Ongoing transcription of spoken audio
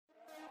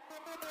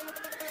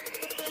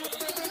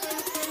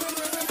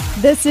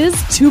This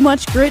is Too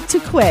Much Grit to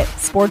Quit.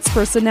 Sports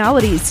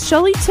personalities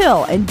Shelly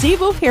Till and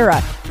Dave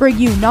O'Hara bring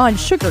you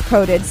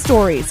non-sugar-coated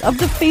stories of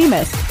the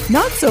famous,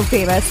 not so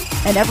famous,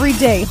 and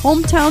everyday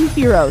hometown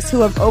heroes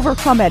who have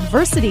overcome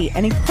adversity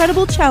and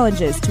incredible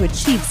challenges to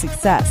achieve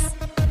success.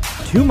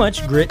 Too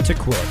Much Grit to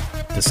Quit.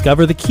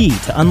 Discover the key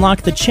to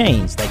unlock the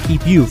chains that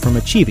keep you from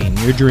achieving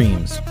your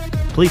dreams.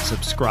 Please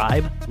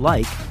subscribe,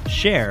 like,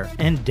 share,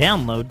 and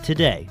download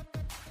today.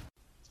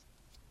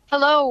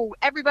 Hello,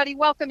 everybody.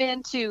 Welcome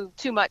into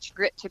Too Much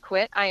Grit to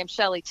Quit. I am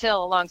Shelly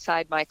Till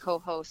alongside my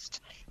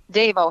co-host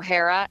Dave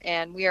O'Hara,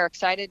 and we are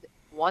excited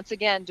once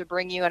again to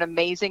bring you an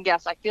amazing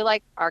guest. I feel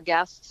like our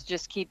guests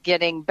just keep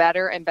getting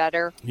better and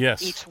better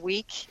each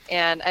week,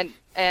 and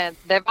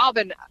they've all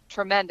been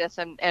tremendous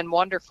and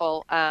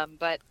wonderful.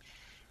 But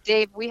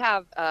Dave, we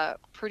have a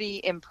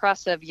pretty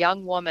impressive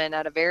young woman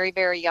at a very,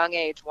 very young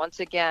age, once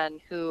again,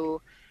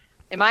 who,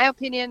 in my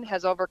opinion,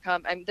 has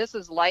overcome, this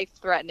is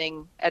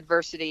life-threatening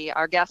adversity.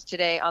 Our guest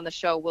today on the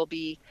show will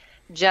be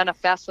Jenna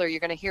Fessler. You're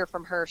going to hear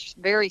from her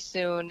very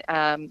soon.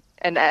 And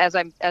as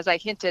I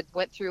hinted,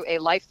 went through a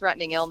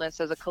life-threatening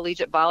illness as a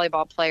collegiate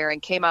volleyball player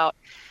and came out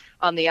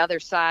on the other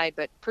side,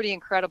 but pretty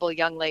incredible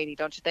young lady,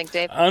 don't you think,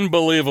 Dave?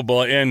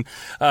 Unbelievable. And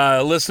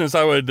listeners,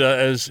 I would,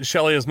 as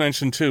Shelly has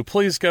mentioned too,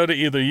 please go to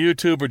either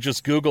YouTube or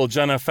just Google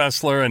Jenna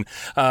Fessler.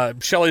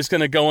 And Shelly's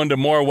going to go into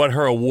more what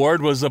her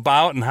award was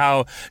about and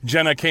how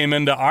Jenna came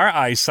into our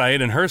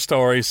eyesight and her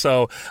story.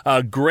 So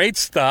great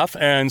stuff.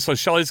 And so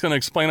Shelly's going to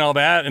explain all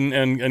that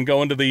and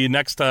go into the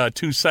next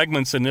two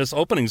segments in this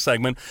opening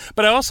segment.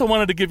 But I also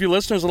wanted to give you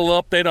listeners a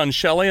little update on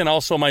Shelly and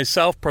also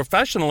myself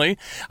professionally.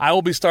 I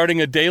will be starting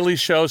a daily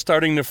show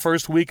starting the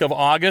first week of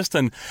August,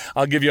 and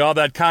I'll give you all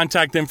that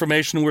contact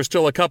information. We're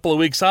still a couple of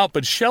weeks out,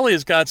 but Shelly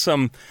has got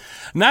some,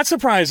 not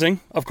surprising,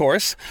 of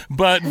course,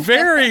 but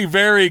very,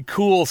 very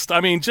cool stuff.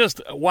 I mean,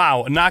 just,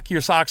 wow, knock your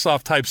socks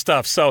off type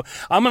stuff. So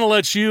I'm going to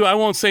let you, I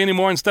won't say any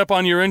more and step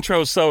on your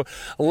intro, so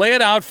lay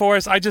it out for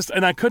us. I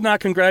could not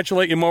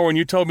congratulate you more when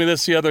you told me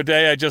this the other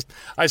day.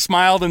 I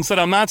smiled and said,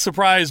 I'm not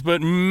surprised,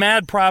 but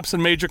mad props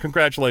and major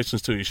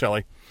congratulations to you,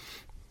 Shelly.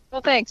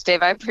 Well, thanks,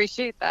 Dave. I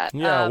appreciate that.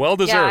 Yeah,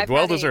 well-deserved,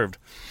 well-deserved.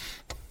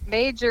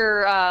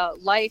 Major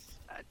life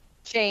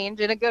change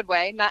in a good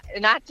way,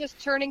 not just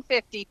turning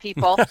 50,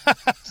 people.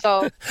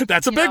 So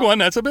that's a big one.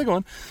 That's a big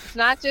one. It's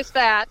not just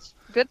that.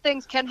 Good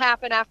things can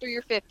happen after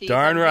you're 50.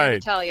 Darn right. To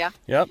tell you.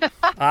 Yep.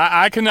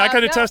 I can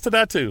attest to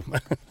that too.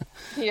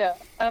 Yeah.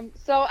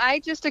 So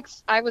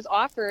I was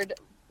offered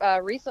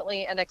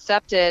recently and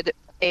accepted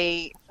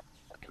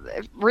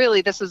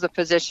really, this is a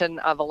position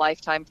of a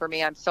lifetime for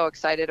me. I'm so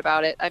excited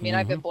about it. I mean,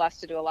 I've been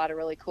blessed to do a lot of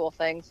really cool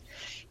things,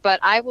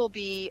 but I will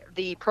be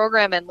the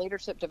program and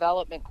leadership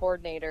development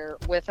coordinator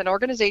with an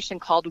organization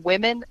called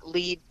Women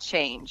Lead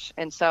Change.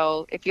 And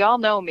so if you all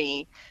know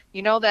me,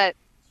 you know that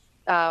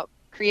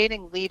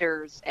creating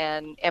leaders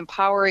and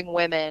empowering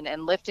women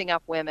and lifting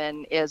up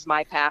women is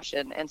my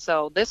passion. And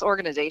so this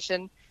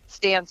organization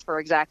stands for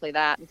exactly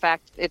that. In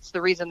fact, it's the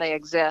reason they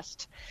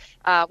exist.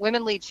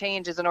 Women Lead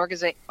Change is an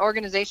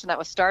organization that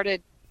was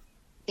started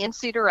in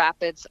Cedar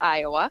Rapids,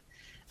 Iowa.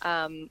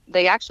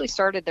 They actually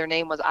started, their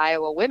name was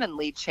Iowa Women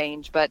Lead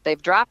Change, but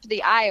they've dropped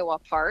the Iowa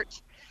part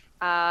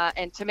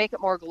and to make it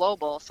more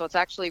global. So it's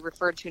actually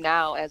referred to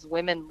now as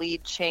Women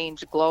Lead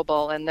Change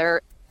Global. And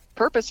their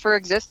purpose for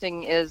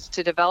existing is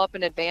to develop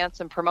and advance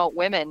and promote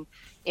women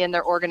in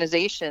their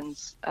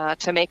organizations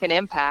to make an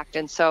impact.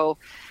 And so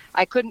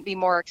I couldn't be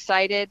more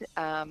excited.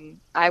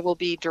 I will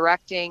be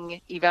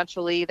directing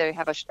eventually. They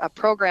have a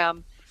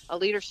program, a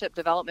leadership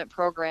development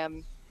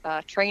program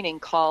training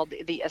called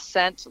the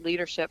Ascent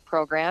Leadership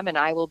Program, and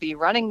I will be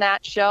running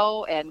that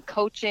show and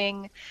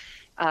coaching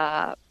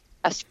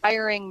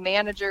aspiring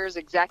managers,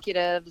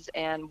 executives,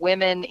 and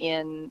women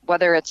in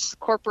whether it's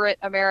corporate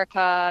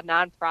America,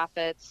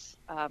 nonprofits,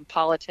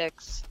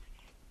 politics,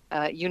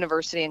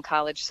 university and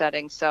college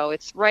settings. So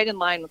it's right in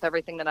line with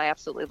everything that I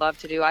absolutely love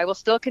to do. I will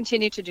still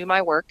continue to do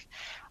my work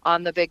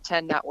on the Big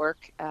Ten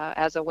Network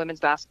as a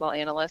women's basketball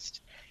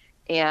analyst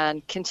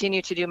and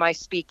continue to do my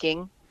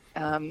speaking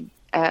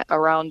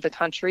around the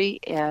country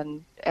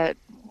and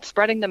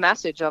spreading the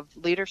message of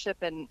leadership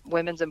and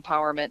women's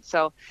empowerment.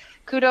 So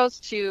kudos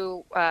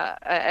to,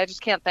 I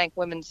just can't thank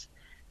Women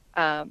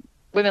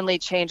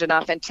Lead Change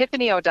enough. And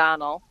Tiffany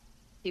O'Donnell,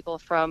 people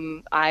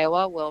from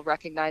Iowa will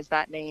recognize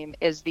that name,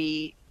 is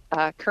the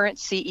current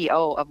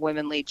CEO of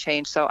Women Lead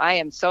Change. So I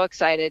am so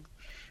excited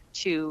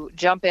to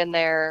jump in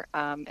there,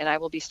 and I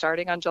will be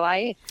starting on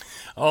July 8th.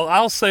 Oh,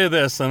 I'll say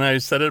this, and I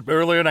said it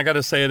earlier, and I got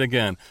to say it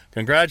again.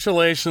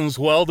 Congratulations,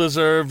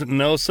 well-deserved,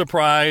 no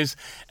surprise.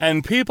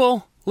 And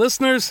people,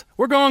 listeners,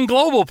 we're going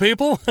global,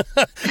 people.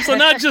 So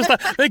not just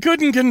they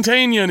couldn't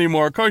contain you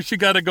anymore. Of course, you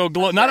got to go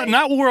global.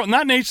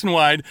 Not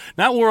nationwide,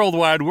 not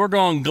worldwide. We're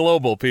going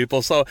global,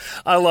 people. So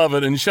I love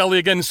it. And Shelly,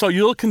 again, so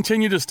you'll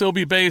continue to still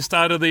be based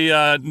out of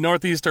the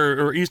northeast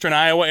or eastern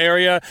Iowa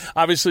area.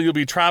 Obviously, you'll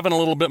be traveling a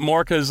little bit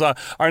more because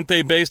aren't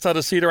they based out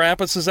of Cedar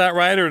Rapids? Is that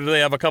right, or do they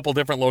have a couple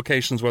different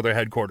locations where they're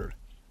headquartered?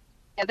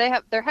 Yeah, they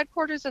have their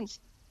headquarters in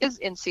is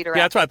in Cedar Rapids.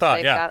 Yeah, that's what I thought.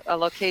 They've got a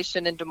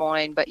location in Des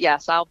Moines, but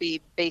yes, I'll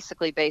be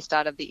basically based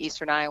out of the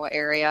Eastern Iowa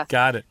area.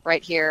 Got it.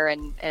 Right here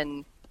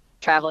and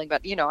traveling,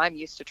 but I'm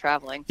used to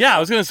traveling. Yeah, I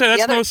was going to say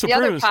that's no surprise.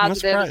 The other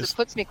positive is it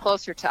puts me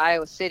closer to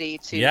Iowa City,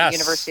 to the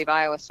University of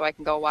Iowa, so I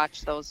can go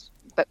watch those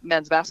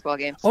men's basketball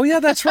games. Oh, yeah,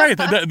 that's right.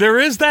 There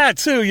is that,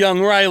 too, young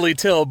Riley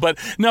Till. But,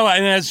 no,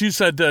 and as you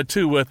said,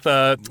 too, with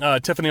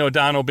Tiffany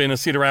O'Donnell being a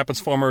Cedar Rapids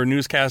former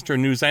newscaster,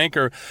 news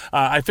anchor,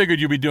 I figured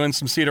you'd be doing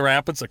some Cedar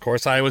Rapids, of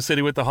course, Iowa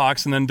City with the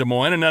Hawks, and then Des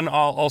Moines, and then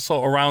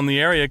also around the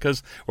area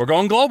because we're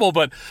going global.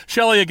 But,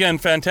 Shelley, again,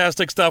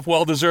 fantastic stuff,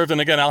 well-deserved. And,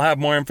 again, I'll have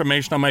more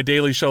information on my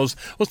daily shows.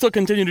 We'll still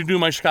continue to do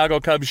my Chicago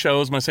Cubs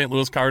shows, my St.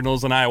 Louis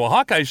Cardinals, and Iowa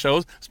Hawkeye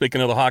shows,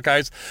 speaking of the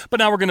Hawkeyes. But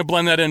now we're going to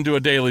blend that into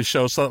a daily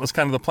show. So that was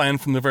kind of the plan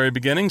from the very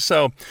beginning.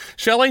 So,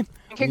 Shelley,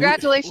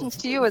 congratulations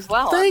to you as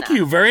well. Thank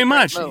you very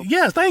much.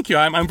 Yes, thank you.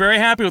 I'm very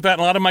happy with that.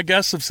 And a lot of my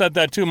guests have said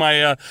that too.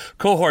 My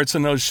cohorts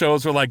in those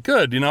shows were like,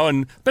 good,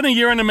 and been a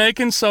year in the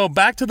making. So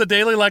back to the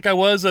daily like I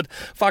was at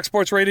Fox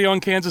Sports Radio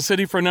in Kansas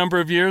City for a number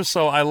of years.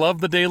 So I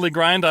love the daily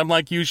grind. I'm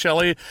like you,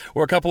 Shelley.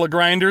 We're a couple of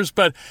grinders.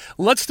 But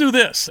let's do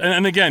this.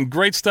 And again,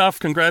 great stuff.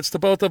 Congrats to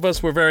both of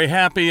us. We're very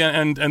happy.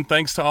 And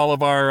thanks to all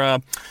of our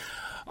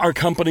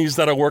companies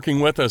that are working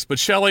with us. But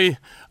Shelley,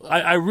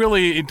 I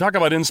really talk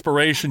about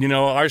inspiration.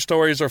 Our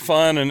stories are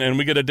fun and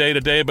we get a day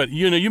to day, but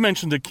you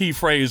mentioned a key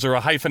phrase or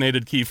a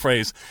hyphenated key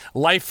phrase,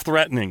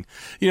 life-threatening.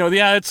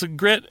 It's a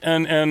grit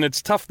and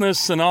it's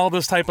toughness and all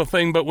this type of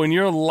thing, but when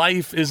your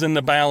life is in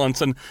the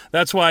balance, and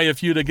that's why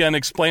if you'd again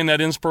explain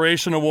that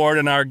Inspiration Award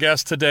and our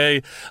guest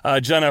today,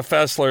 Jenna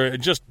Fessler,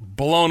 just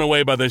blown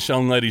away by this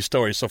young lady's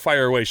story. So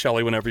fire away,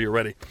 Shelley, whenever you're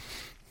ready.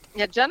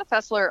 Yeah, Jenna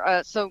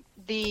Fessler, so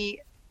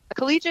the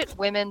Collegiate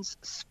Women's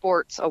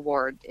Sports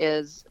Award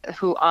is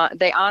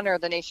they honor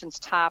the nation's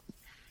top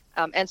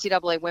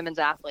NCAA women's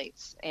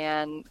athletes,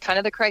 and kind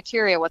of the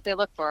criteria, what they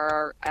look for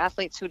are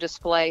athletes who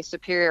display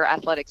superior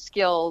athletic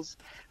skills,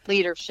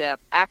 leadership,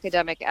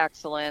 academic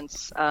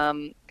excellence,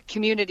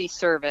 community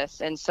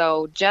service. And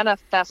so Jenna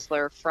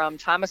Fessler from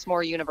Thomas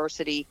More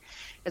University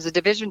is a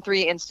Division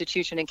III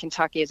institution in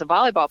Kentucky, as a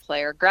volleyball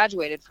player,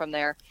 graduated from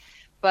there,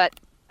 but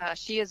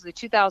she is the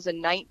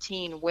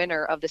 2019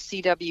 winner of the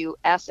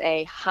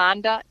CWSA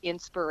Honda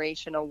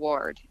Inspiration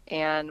Award.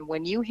 And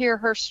when you hear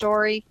her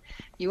story,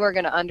 you are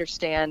going to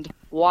understand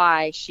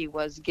why she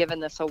was given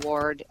this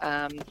award.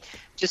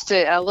 Just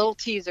a little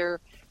teaser,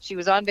 she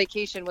was on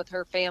vacation with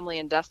her family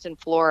in Destin,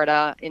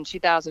 Florida in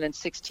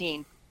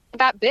 2016.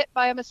 Got bit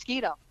by a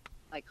mosquito.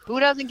 Like, who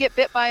doesn't get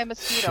bit by a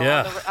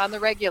mosquito on the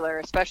regular,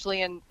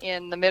 especially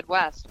in the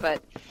Midwest?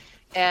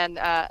 And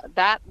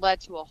that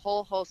led to a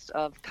whole host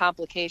of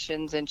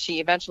complications, and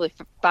she eventually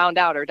found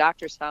out, or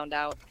doctors found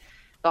out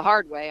the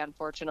hard way,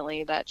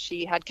 unfortunately, that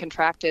she had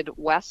contracted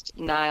West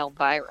Nile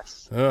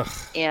virus. Ugh.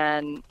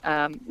 And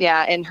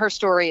and her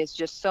story is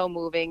just so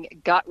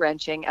moving,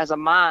 gut-wrenching. As a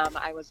mom,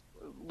 I was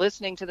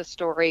listening to the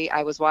story,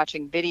 I was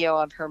watching video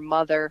of her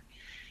mother,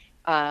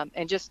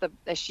 and just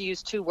she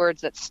used two words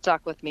that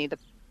stuck with me, the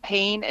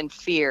pain and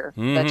fear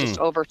that just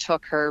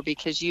overtook her,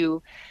 because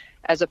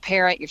as a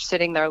parent, you're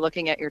sitting there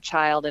looking at your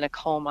child in a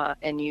coma,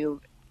 and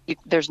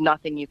there's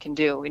nothing you can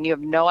do, and you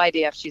have no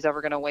idea if she's ever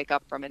going to wake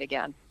up from it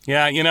again.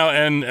 Yeah,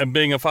 and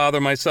being a father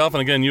myself,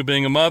 and again, you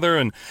being a mother,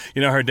 and,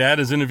 her dad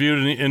is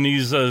interviewed in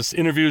these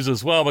interviews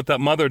as well, but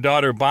that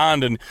mother-daughter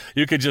bond, and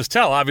you could just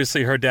tell,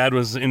 obviously, her dad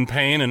was in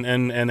pain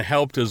and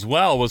helped as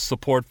well with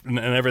support and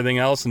everything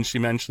else, and she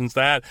mentions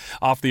that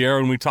off the air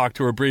when we talked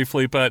to her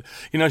briefly. But,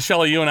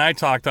 Shelley, you and I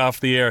talked off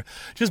the air.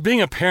 Just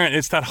being a parent,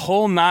 it's that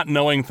whole not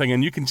knowing thing,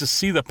 and you can just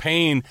see the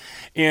pain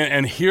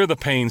and hear the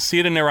pain, see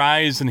it in their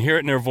eyes and hear it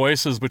in their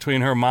voices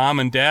between her mom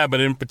and dad, but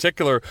in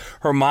particular,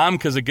 her mom,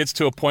 because it gets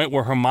to a point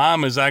where her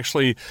mom is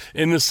actually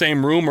in the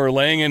same room or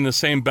laying in the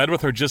same bed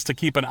with her just to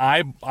keep an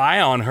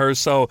eye on her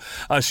so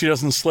she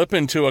doesn't slip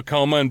into a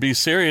coma and be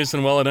serious.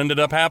 And, well, it ended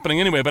up happening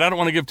anyway. But I don't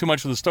want to give too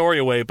much of the story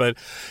away. But,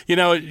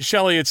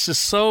 Shelley, it's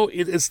just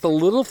it's the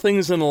little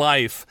things in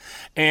life.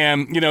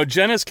 And,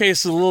 Jenna's case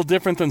is a little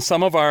different than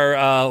some of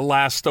our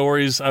last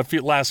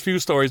few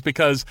stories,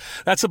 because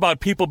that's about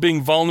people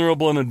being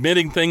vulnerable and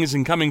admitting things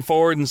and coming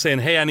forward and saying,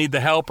 hey, I need the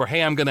help, or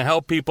hey, I'm going to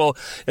help people.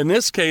 In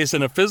this case,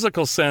 in a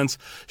physical sense,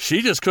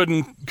 she just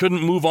couldn't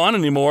move on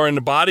anymore, and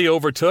the body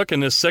overtook,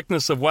 and this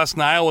sickness of West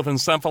Nile with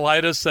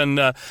encephalitis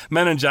and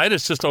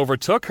meningitis just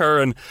overtook her,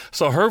 and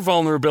so her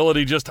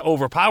vulnerability just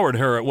overpowered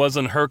her. It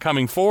wasn't her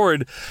coming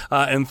forward,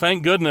 and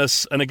thank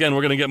goodness, and again,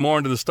 we're going to get more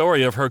into the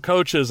story of her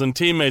coaches and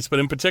teammates, but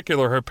in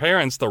particular her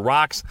parents, the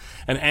rocks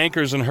and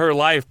anchors in her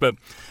life. But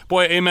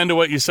boy, amen to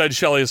what you said,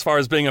 Shelley, as far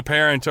as being a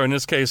parent, or in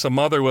this case, a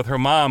mother with her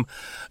mom.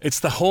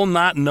 It's the whole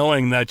not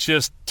knowing that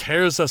just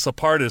tears us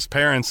apart as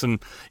parents. And,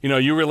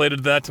 you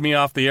related that to me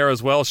off the air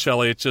as well,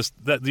 Shelley. It's just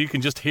that you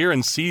can just hear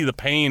and see the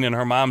pain in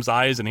her mom's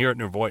eyes and hear it in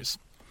her voice.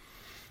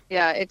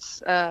 Yeah,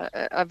 it's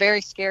a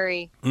very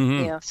scary,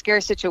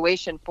 scary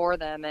situation for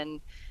them.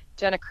 And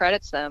Jenna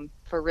credits them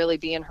for really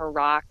being her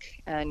rock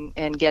and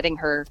getting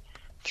her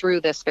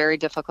through this very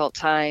difficult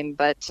time.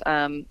 But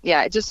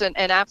just an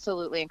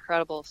absolutely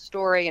incredible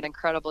story, an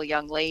incredible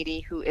young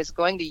lady who is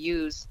going to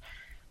use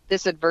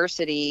this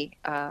adversity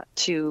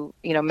to,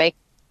 make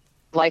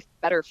life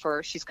better for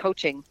her. She's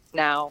coaching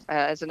now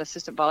as an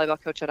assistant volleyball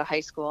coach at a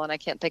high school, and I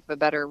can't think of a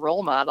better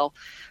role model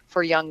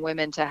for young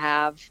women to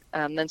have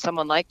than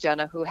someone like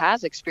Jenna, who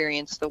has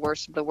experienced the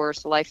worst of the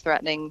worst,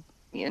 life-threatening,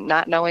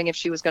 not knowing if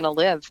she was going to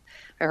live,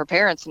 or her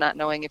parents not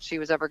knowing if she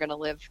was ever going to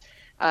live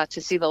to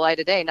see the light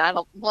of day,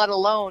 let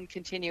alone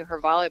continue her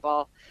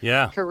volleyball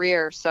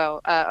career.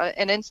 So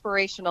an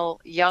inspirational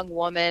young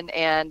woman,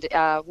 and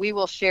we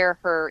will share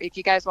her. If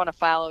you guys want to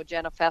follow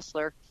Jenna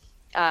Fessler,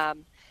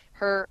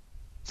 her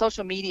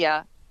social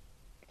media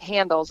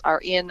handles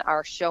are in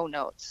our show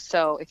notes.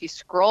 So if you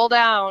scroll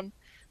down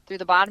through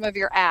the bottom of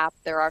your app,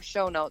 there are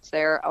show notes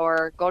there,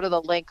 or go to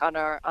the link on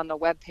the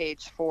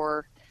webpage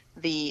for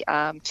the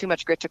Too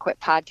Much Grit to Quit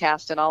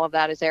podcast, and all of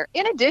that is there.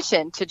 In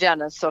addition to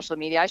Jenna's social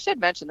media, I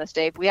should mention this,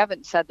 Dave. We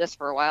haven't said this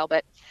for a while,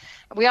 but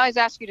we always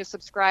ask you to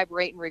subscribe,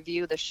 rate, and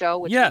review the show,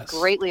 which we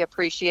greatly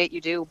appreciate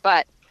you do.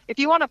 But if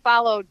you want to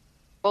follow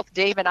both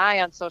Dave and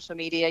I on social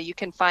media, you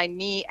can find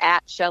me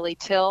at Shelly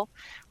Till.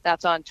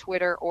 That's on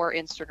Twitter or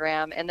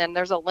Instagram. And then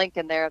there's a link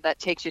in there that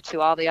takes you to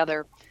all the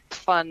other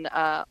fun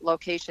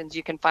locations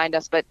you can find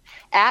us. But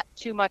at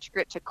Too Much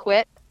Grit to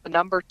Quit, the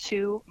number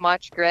 2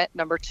 much grit,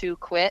 number 2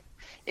 quit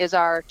is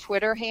our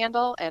Twitter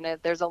handle. And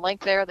there's a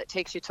link there that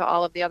takes you to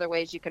all of the other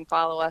ways you can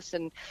follow us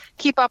and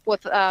keep up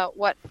with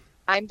what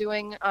I'm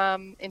doing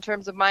in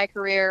terms of my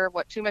career,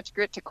 what Too Much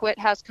Grit to Quit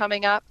has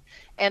coming up.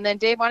 And then,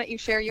 Dave, why don't you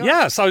share yours?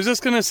 Yes, I was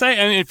just going to say,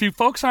 and if you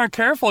folks aren't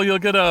careful, you'll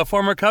get a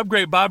former Cub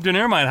great, Bob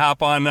Denier, might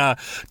hop on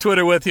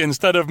Twitter with you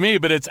instead of me,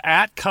 but it's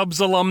at Cubs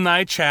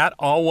Alumni Chat,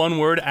 all one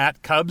word,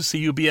 at Cubs,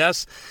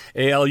 C-U-B-S,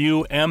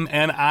 A-L-U-M-N-I-C-H-A-T,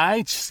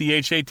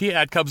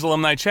 at Cubs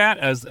Alumni Chat,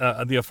 as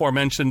the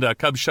aforementioned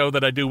Cubs show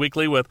that I do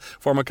weekly with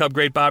former Cub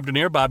great Bob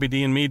Denier. Bobby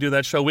D and me do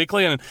that show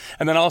weekly, and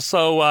then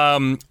also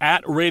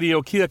at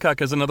Radio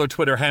Keokuk is another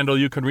Twitter handle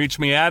you can reach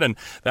me at, and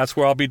that's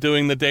where I'll be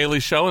doing the daily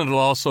show, and it'll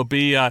also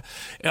be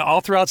all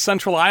throughout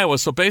central Iowa.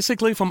 So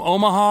basically from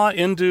Omaha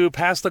into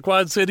past the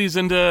Quad Cities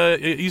into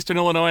eastern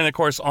Illinois, and of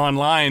course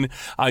online,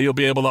 we'll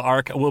be able to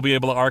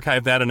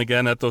archive that. And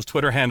again, at those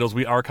Twitter handles,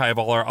 we archive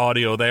all our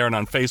audio there, and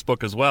on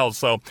Facebook as well.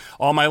 So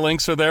all my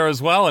links are there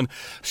as well. And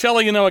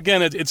Shelly,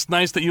 again, it's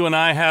nice that you and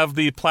I have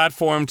the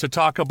platform to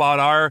talk about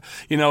our,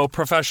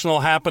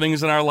 professional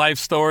happenings and our life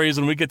stories,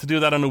 and we get to do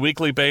that on a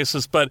weekly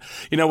basis. But,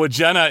 with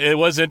Jenna, it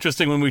was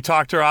interesting when we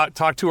talked to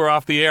her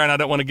off the air, and I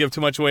don't want to give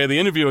too much away of the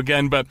interview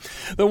again, but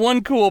the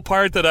one cool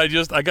part that I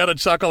got a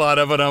chuckle out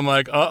of it. I'm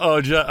like,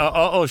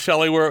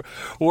 Shelly, we're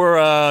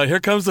here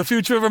comes the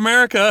future of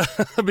America,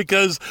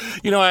 because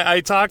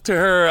I talked to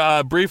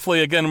her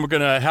briefly. Again, we're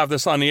going to have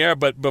this on the air,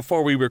 but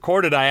before we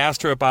recorded, I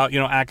asked her about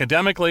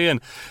academically,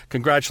 and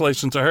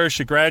congratulations to her.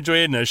 She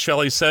graduated, and as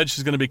Shelly said,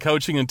 she's going to be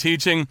coaching and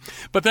teaching.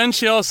 But then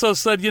she also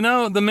said,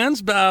 the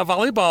men's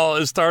volleyball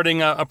is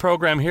starting a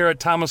program here at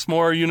Thomas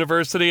More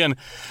University, and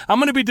I'm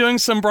going to be doing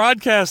some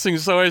broadcasting.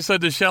 So I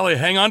said to Shelly,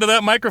 hang on to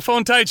that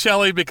microphone tight,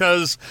 Shelly,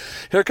 because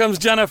here comes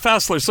Jenna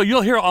Fessler. So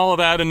you'll hear all of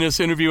that in this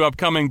interview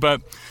upcoming.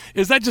 But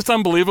is that just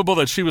unbelievable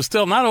that she was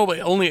still not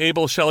only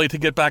able, Shelly, to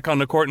get back on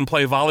the court and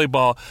play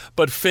volleyball,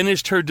 but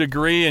finished her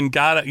degree and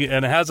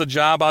has a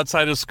job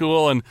outside of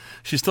school, and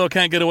she still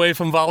can't get away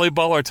from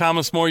volleyball or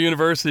Thomas More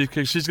University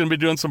because she's going to be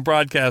doing some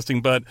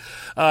broadcasting. But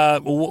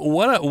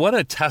what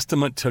a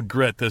testament to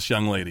grit this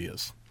young lady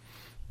is.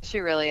 She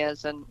really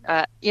is. And,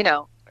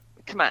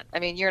 come on. I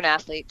mean, you're an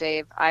athlete,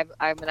 Dave. I'm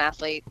an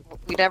athlete.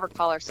 We never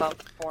call ourselves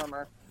a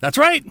performer. That's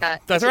right.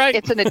 That's right.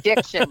 It's an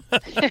addiction.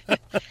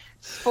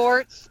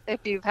 Sports, if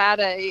you've had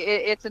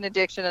it's an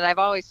addiction. And I've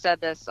always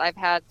said this. I've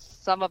had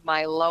some of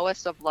my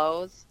lowest of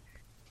lows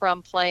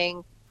from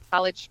playing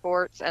college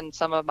sports and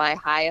some of my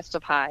highest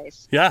of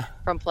highs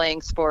from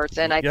playing sports.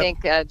 And I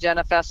think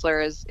Jenna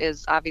Fessler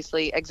is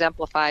obviously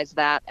exemplifies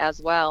that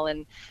as well.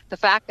 And the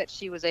fact that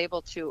she was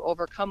able to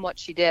overcome what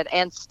she did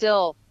and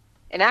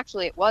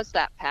actually it was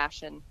that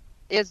passion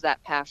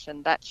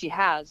that she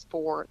has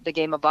for the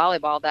game of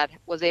volleyball that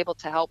was able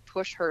to help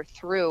push her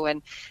through.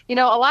 And, a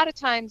lot of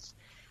times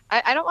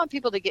I don't want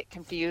people to get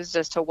confused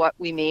as to what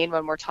we mean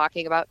when we're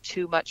talking about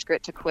too much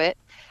grit to quit.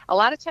 A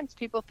lot of times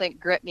people think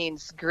grit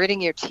means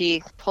gritting your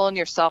teeth, pulling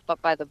yourself up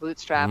by the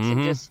bootstraps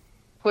and just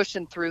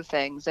pushing through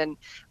things. And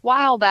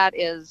while that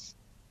is,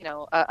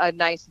 a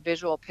nice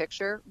visual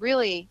picture,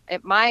 really,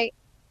 my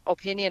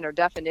opinion or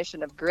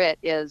definition of grit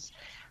is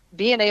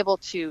being able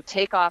to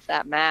take off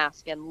that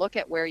mask and look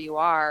at where you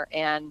are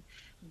and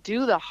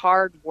do the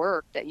hard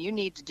work that you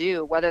need to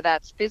do, whether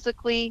that's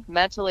physically,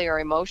 mentally, or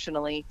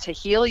emotionally, to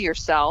heal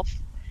yourself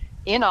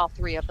in all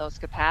three of those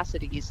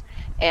capacities.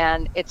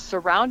 And it's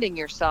surrounding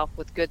yourself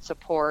with good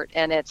support,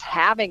 and it's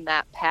having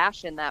that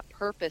passion, that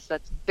purpose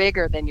that's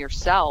bigger than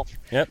yourself,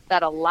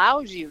 that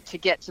allows you to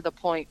get to the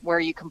point where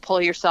you can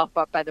pull yourself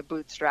up by the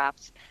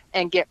bootstraps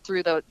and get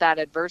through that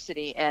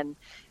adversity. And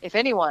if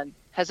anyone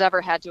has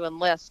ever had to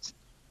enlist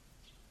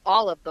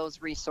all of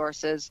those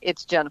resources,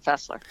 it's Jenna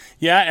Fessler.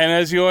 Yeah, and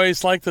as you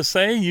always like to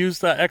say,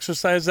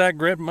 exercise that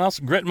grit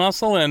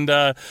muscle,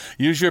 and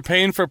use your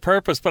pain for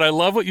purpose. But I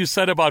love what you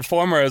said about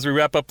former as we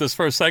wrap up this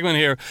first segment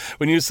here,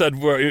 when you said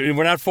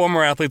we're not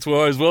former athletes, we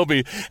always will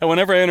be. And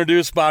whenever I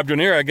introduce Bob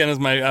Jonier, again, as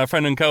my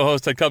friend and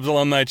co-host at Cubs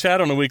Alumni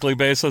Chat on a weekly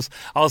basis,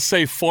 I'll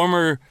say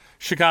former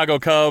Chicago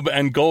Cub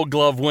and Gold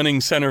Glove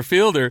winning center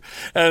fielder.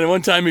 And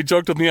one time he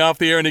joked with me off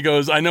the air and he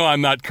goes, I know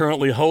I'm not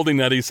currently holding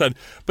that. He said,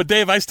 but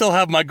Dave, I still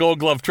have my Gold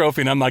Glove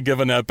trophy and I'm not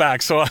giving that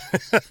back. So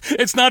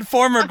it's not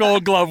former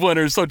Gold Glove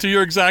winners. So to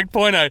your exact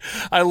point,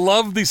 I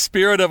love the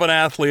spirit of an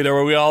athlete,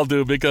 or we all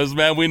do, because,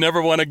 man, we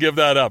never want to give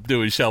that up, do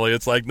we, Shelley?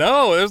 It's like,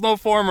 no, there's no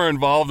former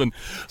involved. And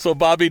so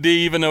Bobby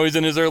D, even though he's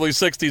in his early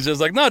 60s,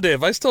 is like, no,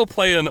 Dave, I still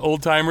play in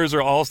old-timers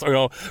or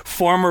all-star,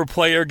 former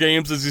player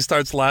games. As he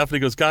starts laughing, he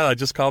goes, God, I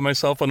just call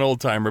myself an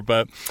old-timer.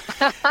 But,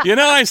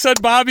 I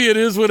said, Bobby, it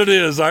is what it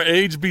is. Our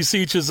age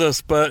beseeches us,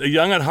 but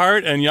young at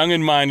heart and young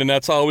in mind, and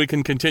that's all we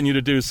can continue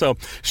to do. So,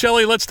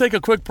 Shelley, let's take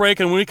a quick break,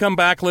 and when we come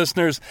back,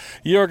 listeners,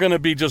 you're going to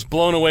be just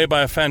blown away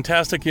by a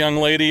fantastic young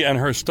lady and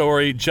her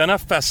story. Jenna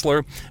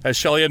Fessler, as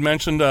Shelley had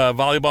mentioned, a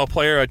volleyball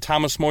player at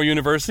Thomas More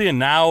University, and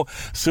now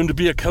soon to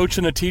be a coach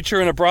and a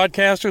teacher and a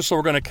broadcaster. So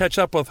we're going to catch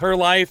up with her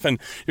life, and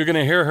you're going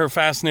to hear her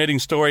fascinating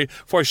story.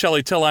 For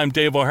Shelley Till, I'm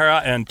Dave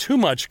O'Hara, and Too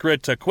Much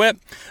Grit to Quit.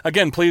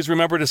 Again, please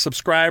remember to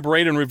subscribe,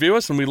 rate, and review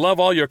us, and we love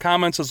all your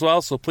comments as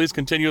well, so please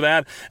continue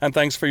that, and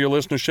thanks for your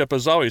listenership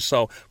as always.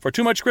 So for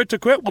Too Much Grit to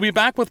Quit, we'll be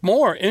back with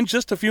more in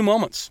just a few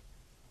moments.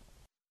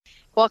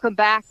 Welcome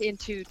back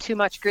into Too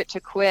Much Grit to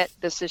Quit.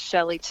 This is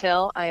Shelley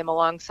Till. I am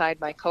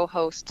alongside my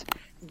co-host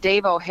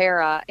Dave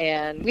O'Hara,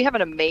 and we have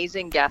an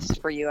amazing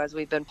guest for you as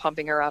we've been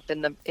pumping her up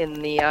in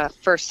the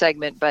first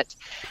segment. But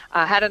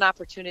I had an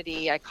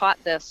opportunity. I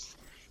caught this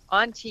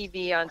on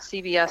TV on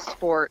CBS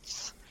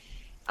Sports.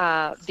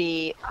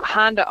 The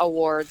Honda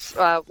Awards.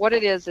 What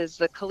it is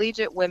the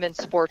Collegiate Women's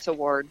Sports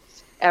Awards.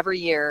 Every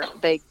year,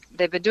 they've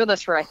been doing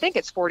this for, I think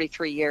it's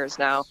 43 years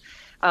now.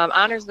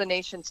 Honors the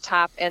nation's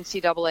top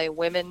NCAA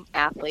women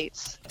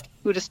athletes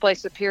who display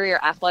superior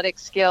athletic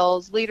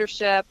skills,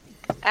 leadership,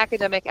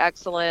 academic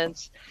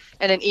excellence,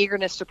 and an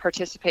eagerness to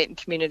participate in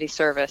community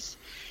service.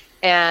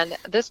 And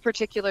this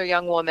particular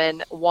young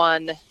woman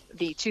won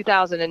the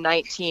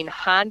 2019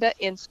 Honda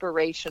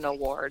Inspiration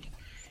Award.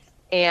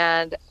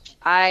 And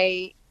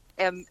I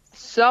am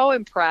so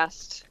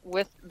impressed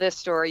with this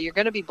story. You're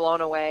going to be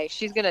blown away.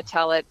 She's going to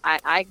tell it.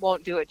 I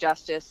won't do it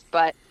justice,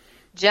 but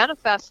Jenna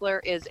Fessler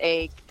is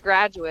a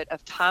graduate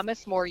of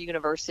Thomas More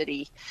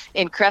University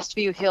in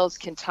Crestview Hills,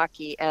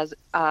 Kentucky,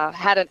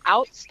 had an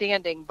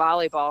outstanding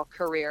volleyball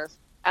career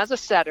as a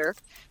setter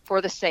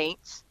for the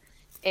Saints.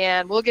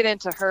 And we'll get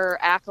into her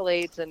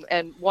accolades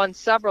and won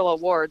several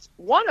awards,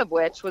 one of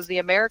which was the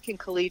American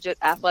Collegiate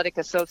Athletic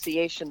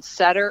Association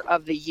Setter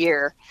of the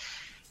Year.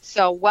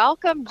 So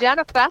welcome,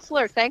 Jenna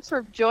Fessler. Thanks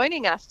for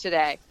joining us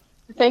today.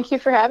 Thank you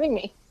for having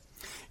me.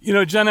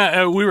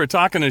 Jenna, we were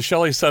talking, as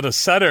Shelley said, a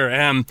setter,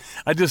 and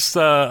I just,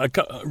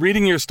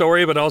 reading your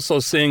story, but also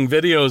seeing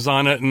videos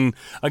on it, and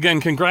again,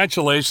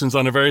 congratulations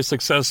on a very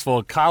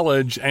successful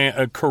college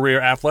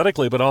career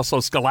athletically, but also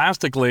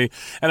scholastically,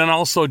 and then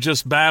also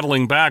just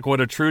battling back.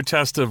 What a true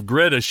test of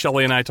grit, as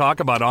Shelley and I talk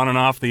about on and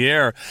off the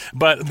air.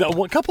 But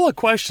a couple of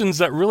questions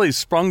that really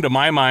sprung to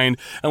my mind,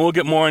 and we'll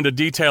get more into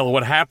detail of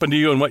what happened to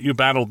you and what you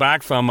battled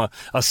back from,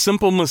 a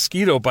simple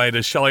mosquito bite,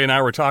 as Shelley and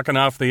I were talking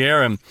off the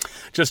air, and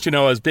just,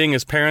 as being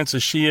as parents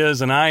as she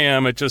is and I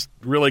am, it just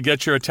really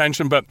gets your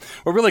attention. But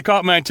what really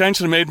caught my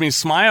attention and made me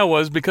smile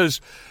was because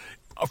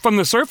from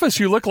the surface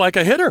you look like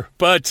a hitter,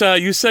 but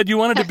you said you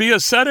wanted to be a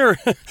setter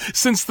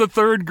since the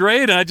third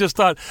grade, and I just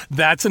thought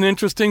that's an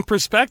interesting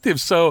perspective.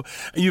 So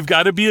you've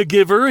got to be a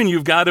giver and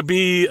you've got to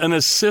be an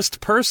assist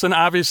person,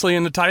 obviously,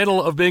 in the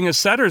title of being a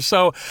setter.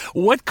 So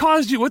what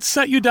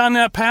set you down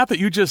that path that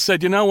you just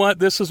said, you know what,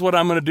 this is what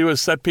I'm going to do,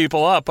 is set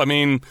people up? I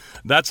mean,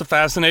 that's a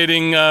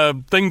fascinating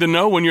thing to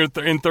know when you're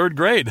in third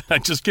grade.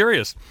 I'm just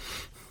curious.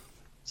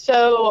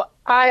 So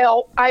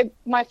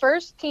my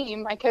first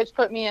team, my coach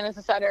put me in as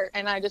a setter,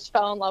 and I just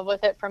fell in love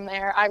with it from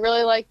there. I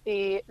really like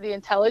the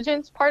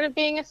intelligence part of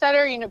being a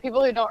setter.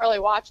 People who don't really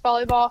watch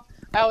volleyball,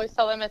 I always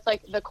tell them it's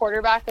like the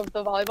quarterback of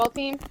the volleyball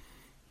team.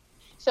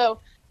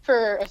 So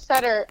for a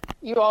setter,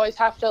 you always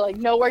have to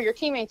know where your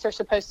teammates are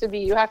supposed to be.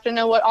 You have to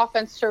know what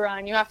offense to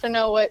run. You have to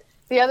know what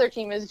the other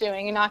team is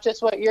doing and not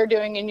just what you're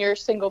doing in your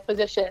single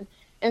position.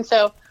 And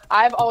so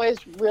I've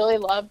always really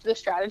loved the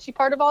strategy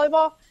part of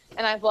volleyball.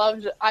 And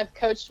I've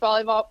coached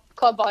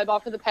club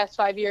volleyball for the past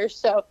 5 years.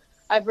 So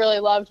I've really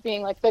loved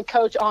being the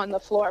coach on the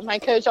floor. My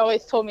coach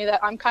always told me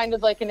that I'm kind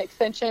of like an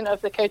extension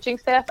of the coaching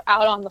staff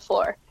out on the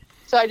floor.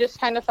 So I just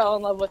kind of fell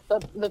in love with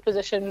the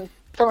position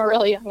from a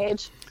really young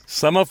age.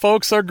 Some of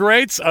folks are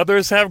greats,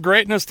 others have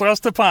greatness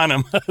thrust upon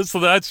them. So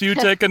that's you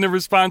taking the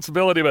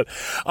responsibility. But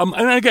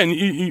and again,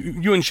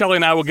 you and Shelley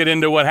and I will get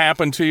into what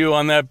happened to you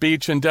on that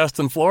beach in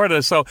Destin,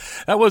 Florida. So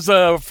that was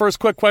the first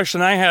quick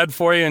question I had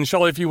for you. And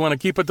Shelley, if you want to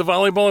keep it to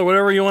volleyball or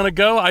whatever you want to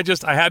go, I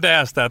had to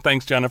ask that.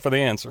 Thanks, Jenna, for the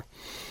answer.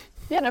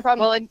 Yeah, no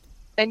problem. Well,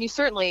 and you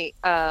certainly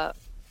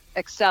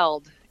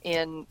excelled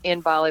in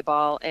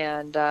volleyball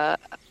and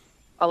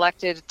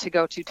elected to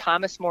go to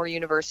Thomas More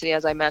University,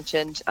 as I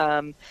mentioned.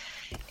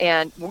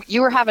 And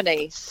you were having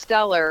a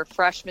stellar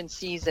freshman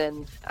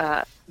season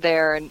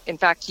there. And in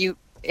fact,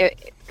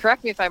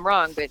 correct me if I'm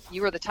wrong, but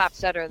you were the top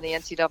setter in the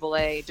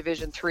NCAA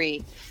Division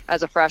III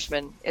as a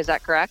freshman. Is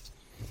that correct?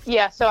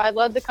 Yeah. So I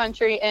led the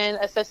country in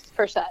assists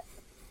per set.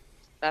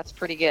 That's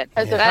pretty good.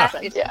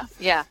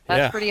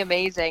 That's pretty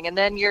amazing. And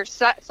then your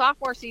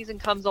sophomore season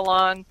comes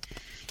along,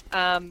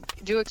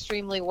 do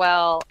extremely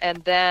well.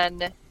 And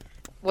then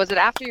was it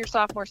after your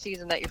sophomore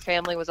season that your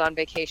family was on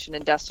vacation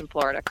in Destin,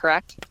 Florida,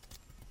 correct?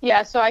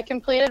 Yeah, so I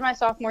completed my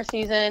sophomore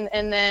season,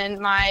 and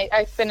then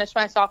I finished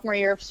my sophomore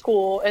year of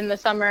school in the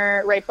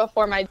summer right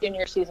before my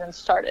junior season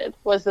started,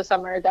 was the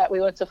summer that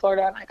we went to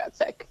Florida and I got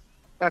sick.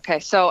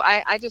 Okay, so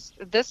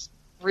this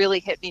really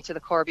hit me to the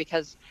core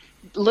because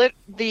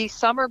the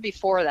summer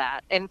before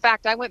that, in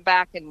fact, I went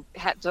back and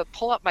had to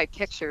pull up my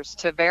pictures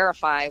to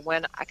verify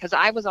because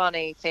I was on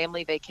a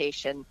family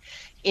vacation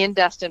in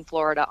Destin,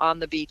 Florida on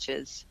the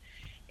beaches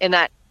in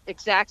that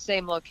exact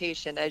same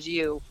location as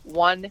you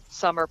one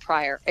summer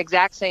prior,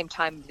 exact same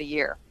time of the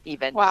year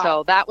even. Wow.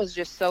 So that was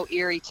just so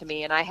eerie to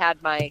me. And I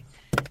had my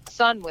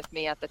son with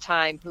me at the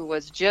time who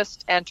was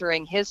just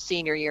entering his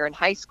senior year in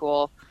high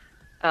school,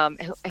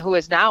 who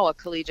is now a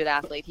collegiate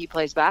athlete. He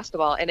plays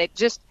basketball. And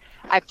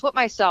I put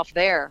myself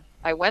there.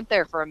 I went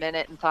there for a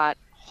minute and thought,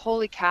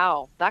 holy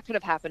cow, that could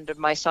have happened to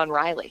my son,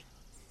 Riley.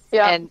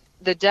 Yeah. And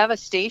the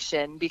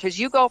devastation, because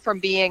you go from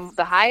being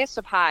the highest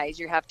of highs,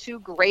 you have 2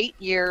 great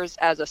years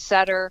as a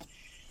setter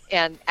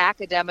and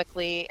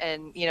academically,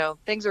 and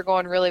things are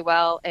going really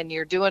well, and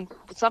you're doing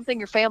something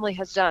your family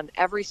has done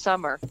every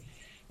summer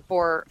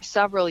for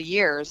several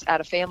years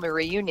at a family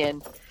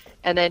reunion.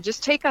 And then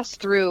just take us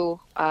through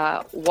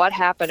what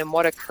happened and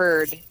what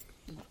occurred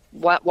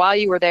while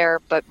you were there,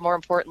 but more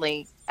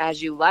importantly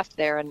as you left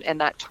there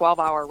and that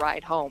 12-hour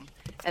ride home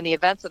and the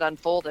events that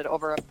unfolded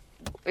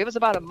it was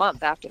about a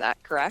month after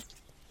that, correct?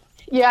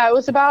 Yeah, it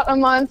was about a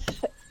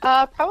month,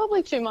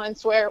 probably 2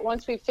 months, where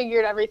once we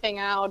figured everything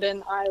out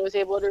and I was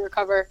able to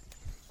recover.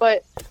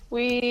 But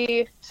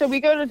we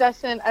go to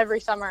Destin every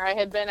summer. I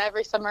had been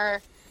every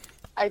summer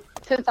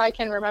since I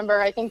can remember.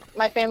 I think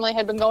my family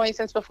had been going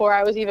since before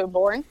I was even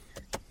born.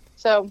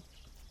 So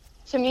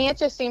to me, it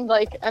just seemed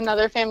like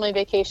another family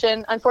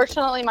vacation.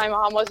 Unfortunately, my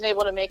mom wasn't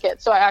able to make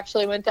it, so I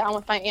actually went down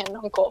with my aunt and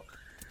uncle.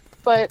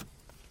 But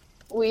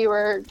we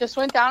went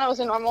down. It was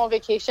a normal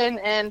vacation,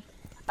 and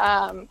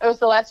it was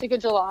the last week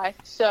of July.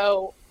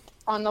 So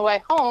on the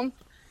way home,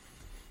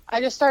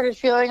 I just started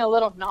feeling a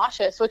little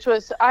nauseous, which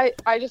was, I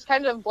just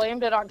kind of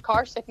blamed it on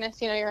car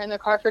sickness. You're in the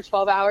car for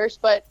 12 hours,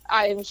 but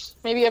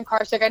maybe I'm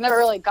car sick. I never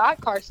really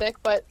got car sick,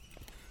 but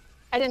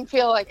I didn't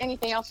feel like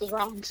anything else was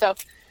wrong. So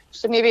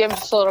maybe I'm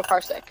just a little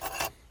car sick.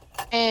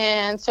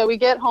 And so we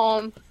get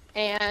home,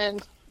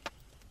 and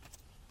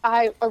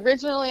I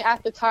originally,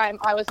 at the time,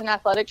 I was an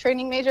athletic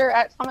training major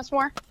at Thomas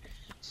More.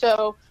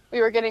 So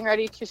we were getting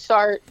ready to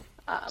start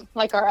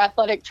our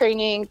athletic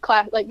training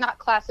class, not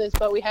classes,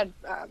 but we had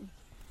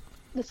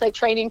this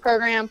training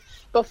program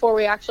before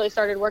we actually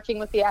started working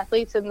with the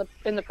athletes in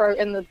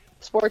the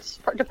sports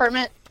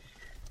department.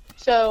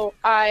 So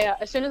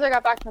as soon as I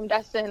got back from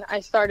Destin,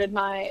 I started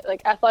my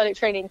athletic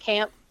training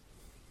camp.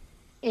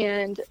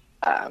 And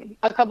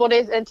a couple of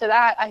days into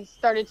that, I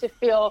started to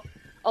feel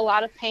a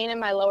lot of pain in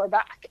my lower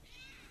back.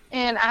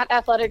 And at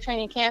athletic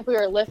training camp, we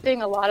were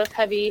lifting a lot of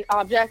heavy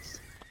objects,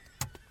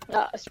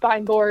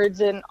 spine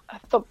boards and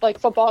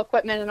football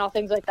equipment and all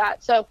things like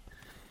that. So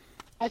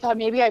I thought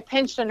maybe I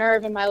pinched a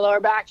nerve in my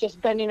lower back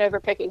just bending over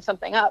picking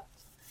something up.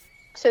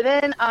 So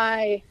then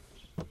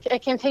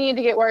it continued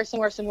to get worse and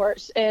worse and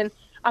worse. And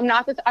I'm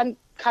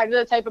kind of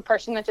the type of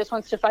person that just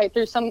wants to fight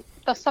through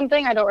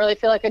something. I don't really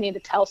feel like I need to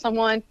tell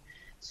someone.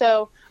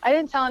 So I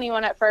didn't tell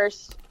anyone at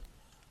first.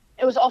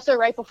 It was also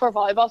right before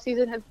volleyball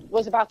season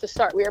was about to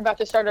start. We were about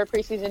to start our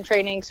preseason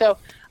training. So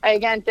I,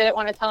 again, didn't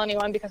want to tell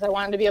anyone because I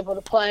wanted to be able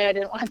to play. I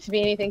didn't want it to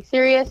be anything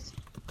serious.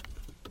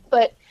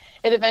 But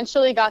it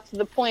eventually got to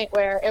the point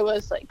where it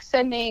was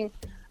sending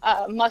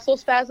muscle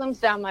spasms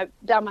down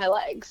my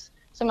legs.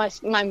 So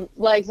my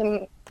legs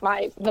and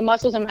the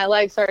muscles in my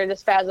legs started to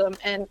spasm,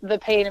 and the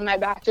pain in my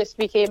back just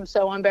became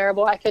so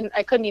unbearable. I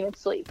couldn't even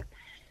sleep.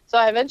 So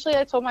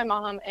I told my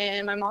mom,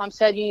 and my mom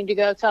said, you need to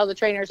go tell the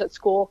trainers at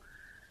school.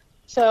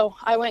 So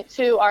I went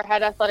to our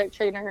head athletic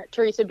trainer,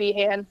 Teresa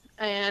Behan,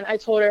 and I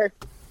told her,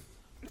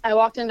 I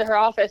walked into her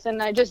office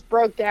and I just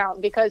broke down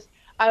because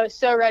I was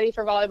so ready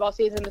for volleyball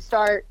season to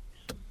start.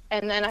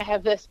 And then I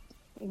have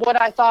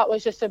what I thought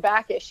was just a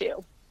back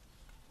issue.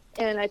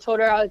 And I told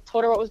her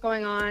what was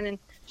going on, and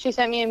she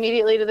sent me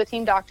immediately to the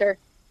team doctor.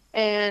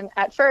 And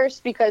at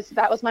first, because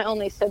that was my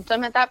only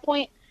symptom at that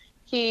point,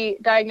 he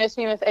diagnosed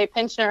me with a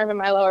pinched nerve in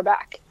my lower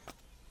back.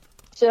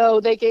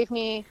 So they gave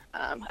me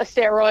a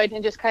steroid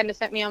and just kind of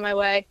sent me on my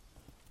way.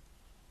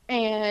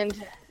 And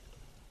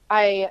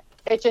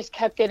it just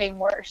kept getting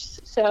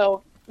worse.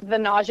 So the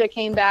nausea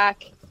came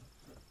back.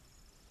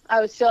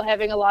 I was still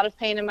having a lot of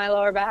pain in my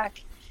lower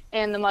back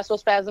and the muscle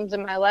spasms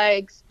in my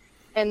legs.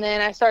 And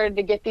then I started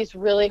to get these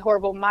really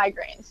horrible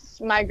migraines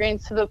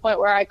to the point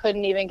where I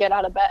couldn't even get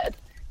out of bed.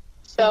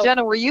 So, and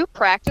Jenna, were you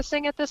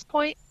practicing at this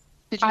point?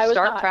 Did you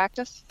start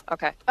practice?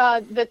 Okay.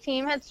 The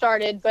team had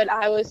started, but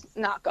I was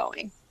not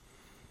going.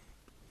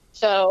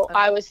 So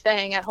I was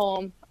staying at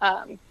home,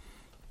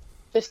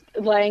 just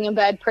laying in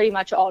bed pretty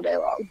much all day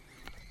long.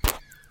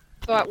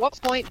 So at what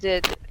point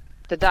did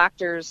the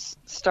doctors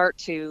start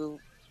to,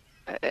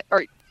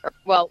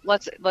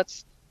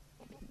 let's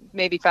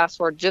maybe fast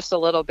forward just a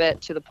little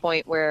bit to the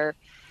point where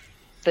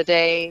the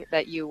day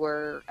that you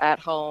were at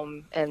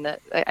home, and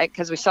that,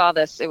 because we saw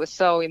this, it was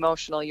so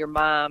emotional, your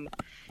mom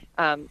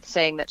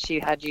saying that she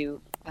had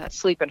you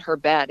sleep in her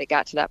bed. It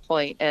got to that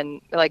point.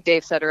 And like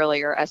Dave said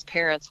earlier, as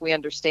parents, we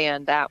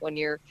understand that when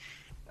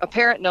a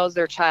parent knows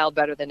their child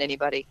better than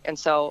anybody. And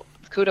so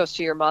kudos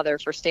to your mother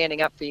for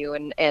standing up for you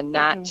and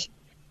not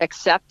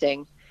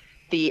accepting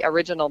the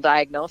original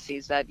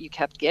diagnoses that you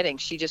kept getting.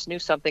 She just knew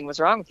something was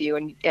wrong with you.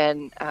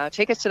 And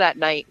take us to that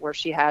night where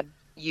she had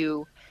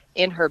you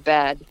in her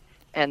bed,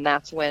 and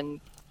that's when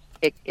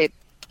it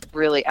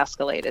really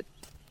escalated.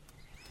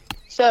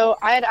 So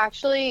I had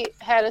actually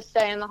had to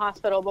stay in the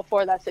hospital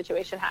before that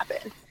situation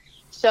happened.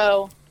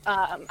 So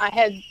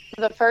I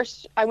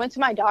went to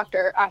my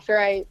doctor after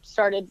I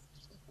started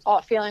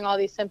feeling all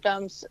these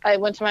symptoms. I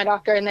went to my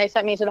doctor and they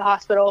sent me to the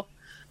hospital.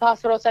 The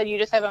hospital said, you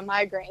just have a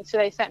migraine. So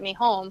they sent me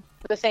home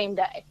the same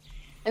day.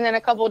 And then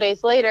a couple of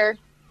days later,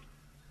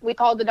 we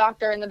called the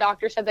doctor and the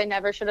doctor said they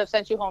never should have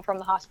sent you home from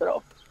the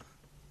hospital.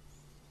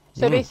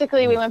 So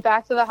basically we went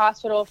back to the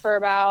hospital for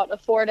about a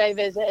 4-day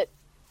visit,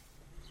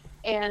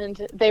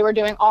 and they were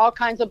doing all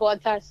kinds of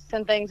blood tests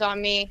and things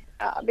on me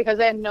because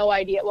they had no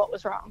idea what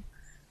was wrong.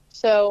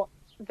 So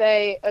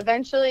they did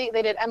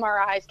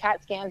MRIs,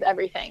 CAT scans,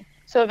 everything.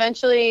 So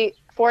eventually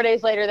 4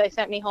 days later, they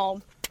sent me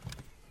home,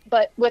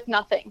 but with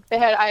nothing. They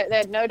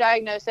had no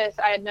diagnosis.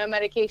 I had no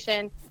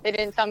medication. They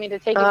didn't tell me to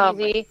take it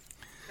easy.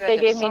 They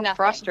gave me nothing.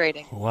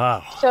 Frustrating.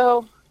 Wow.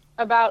 So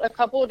about a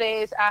couple of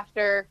days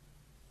after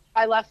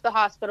I left the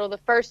hospital, the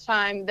first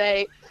time,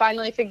 they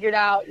finally figured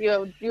out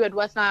you had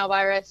West Nile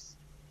virus,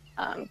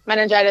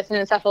 meningitis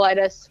and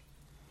encephalitis.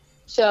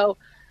 So,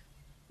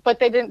 but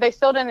they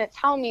still didn't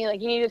tell me,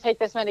 like, you need to take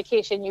this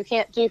medication. You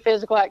can't do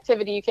physical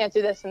activity. You can't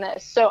do this and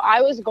this. So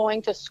I was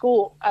going to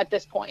school at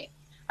this point.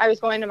 I was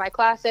going to my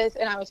classes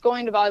and I was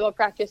going to volleyball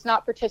practice,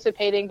 not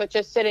participating, but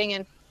just sitting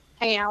and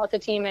hanging out with the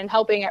team and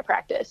helping at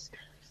practice.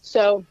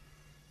 So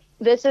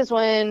this is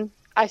when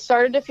I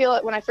started to feel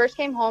it. When I first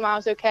came home, I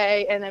was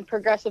okay. And then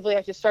progressively,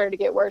 I just started to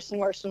get worse and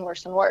worse and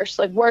worse and worse,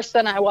 like worse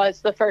than I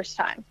was the first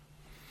time.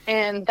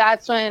 And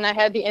that's when I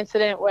had the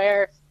incident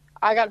where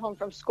I got home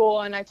from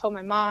school and I told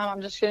my mom,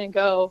 I'm just going to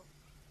go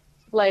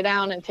lay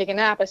down and take a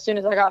nap as soon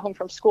as I got home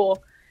from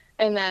school.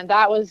 And then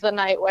that was the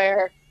night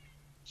where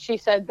she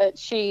said that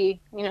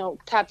she,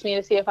 tapped me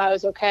to see if I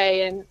was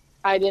okay. And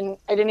I didn't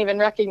even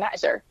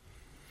recognize her.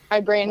 My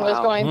brain was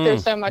going through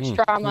so much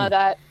trauma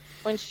that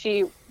when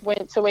she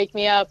went to wake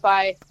me up,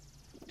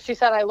 she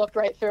said I looked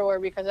right through her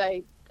because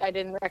I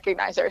didn't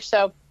recognize her.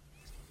 So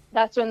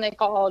that's when they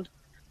called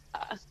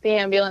the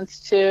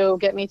ambulance to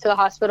get me to the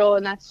hospital,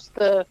 and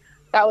that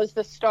was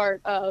the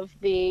start of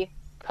the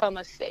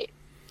coma state.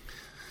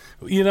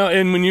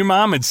 And when your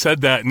mom had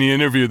said that in the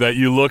interview, that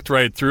you looked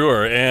right through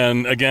her,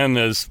 and again,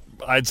 as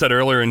I'd said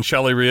earlier, and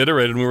Shelly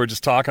reiterated, and we were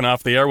just talking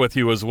off the air with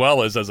you as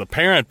well as a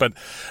parent, but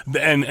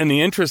and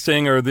the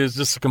interesting, or there's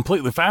just a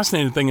completely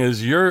fascinating thing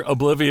is you're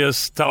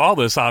oblivious to all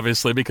this,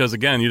 obviously, because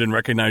again, you didn't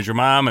recognize your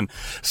mom, and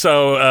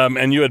so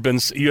and you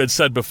had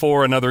said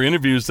before in other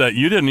interviews that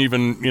you didn't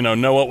even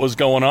know what was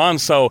going on,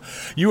 so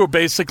you were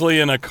basically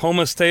in a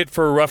coma state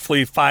for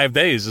roughly 5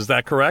 days. Is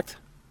that correct?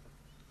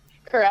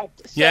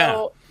 Correct. Yeah.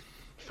 So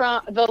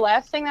from the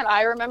last thing that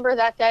I remember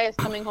that day is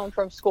coming home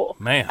from school.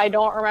 Man. I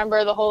don't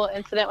remember the whole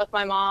incident with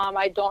my mom.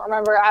 I don't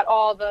remember at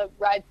all the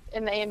ride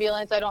in the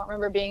ambulance. I don't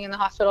remember being in the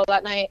hospital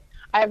that night.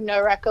 I have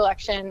no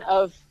recollection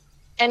of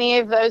any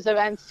of those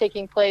events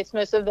taking place.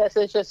 Most of this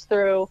is just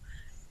through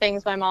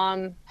things my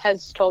mom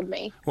has told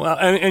me. Well,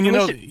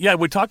 and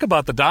we talk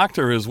about the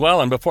doctor as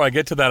well. And before I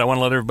get to that, I want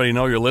to let everybody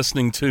know you're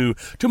listening to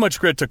Too Much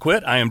Grit to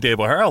Quit. I am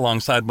Dave O'Hara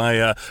alongside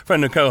my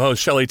friend and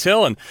co-host Shelly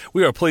Till, and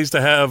we are pleased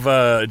to have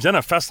Jenna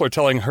Fessler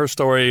telling her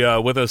story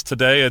with us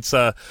today. It's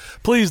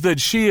pleased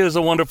that she is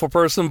a wonderful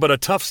person, but a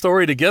tough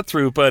story to get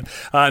through. But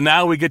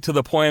now we get to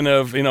the point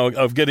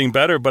of getting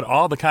better. But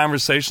all the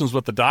conversations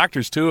with the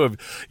doctors too,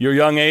 of your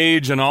young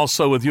age, and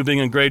also with you being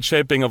in great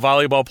shape, being a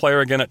volleyball player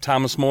again at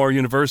Thomas More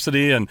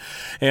University, and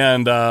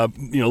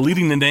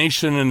leading the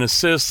nation in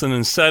assists and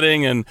in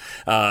setting. And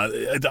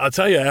I'll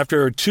tell you,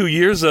 after 2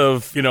 years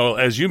of,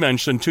 as you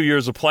mentioned, 2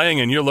 years of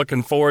playing, and you're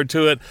looking forward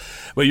to it,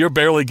 but you're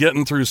barely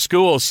getting through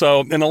school.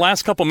 So in the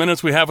last couple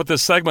minutes we have with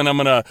this segment, I'm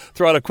going to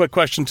throw out a quick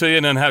question to you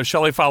and then have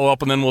Shelly follow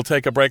up, and then we'll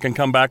take a break and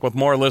come back with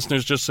more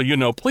listeners. Just so you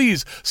know,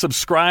 please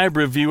subscribe,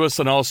 review us,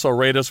 and also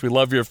rate us. We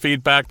love your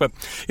feedback. But,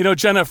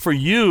 Jenna, for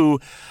you,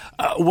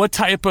 what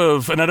type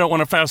of, and I don't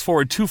want to fast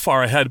forward too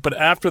far ahead, but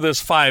after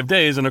this 5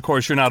 days, and of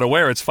course you're not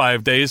aware it's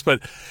 5 days,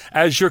 but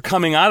as you're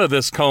coming out of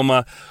this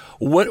coma,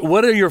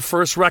 What are your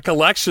first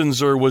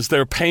recollections, or was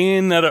there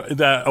pain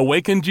that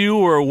awakened you,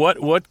 or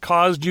what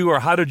caused you, or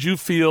how did you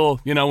feel,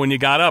 when you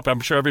got up? I'm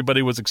sure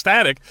everybody was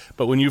ecstatic,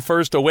 but when you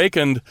first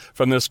awakened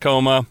from this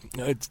coma,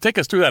 take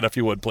us through that if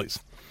you would, please.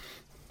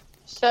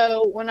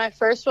 So when I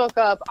first woke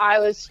up,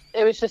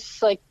 it was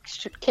just like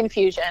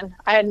confusion.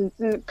 I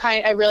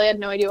really had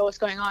no idea what was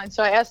going on.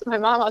 So I asked my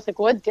mom, I was like,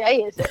 what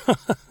day is it?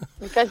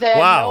 Because I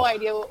had no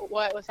idea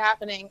what was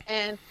happening.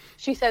 And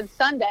she said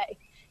Sunday.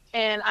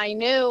 And I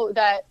knew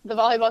that the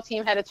volleyball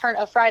team had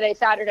a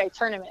Friday-Saturday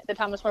tournament, the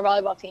Thomas More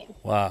volleyball team.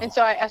 Wow. And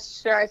so I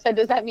asked her, I said,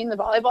 does that mean the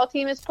volleyball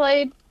team is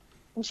played?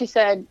 And she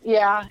said,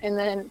 yeah, and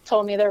then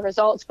told me their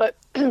results, but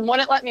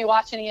wouldn't let me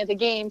watch any of the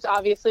games,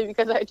 obviously,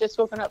 because I had just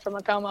woken up from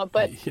a coma.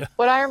 But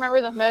what I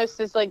remember the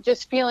most is like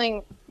just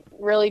feeling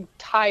really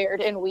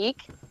tired and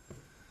weak.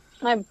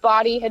 My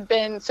body had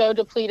been so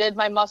depleted.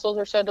 My muscles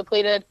were so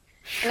depleted.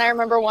 And I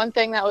remember one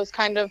thing that was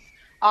kind of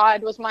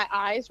odd was my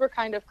eyes were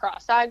kind of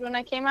cross-eyed when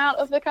I came out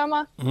of the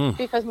coma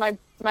because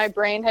my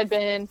brain had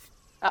been,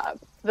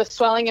 the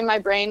swelling in my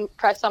brain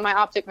pressed on my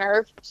optic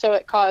nerve. So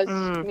it caused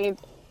me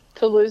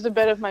to lose a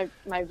bit of my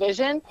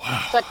vision.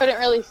 Wow. So I couldn't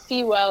really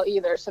see well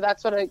either. So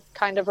that's what I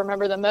kind of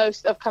remember the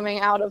most of coming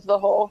out of the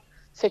whole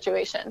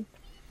situation.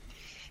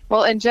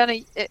 Well, and Jenna,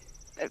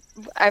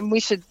 and we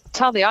should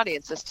tell the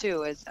audience this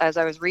too, as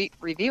I was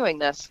reviewing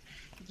this,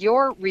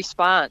 your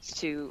response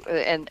to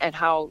and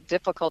how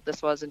difficult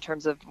this was in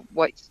terms of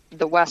what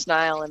the West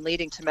Nile and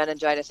leading to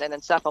meningitis and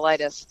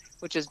encephalitis,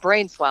 which is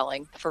brain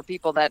swelling for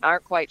people that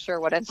aren't quite sure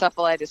what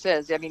encephalitis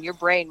is. I mean, your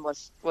brain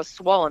was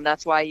swollen.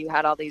 That's why you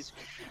had all these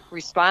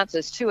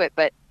responses to it.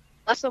 But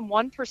less than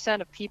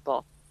 1% of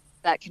people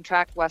that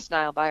contract West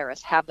Nile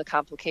virus have the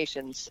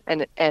complications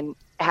and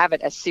have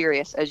it as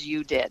serious as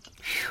you did.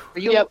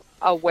 Were you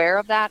aware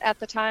of that at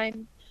the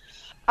time?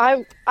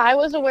 I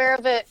was aware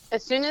of it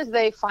as soon as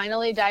they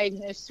finally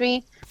diagnosed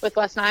me with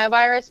West Nile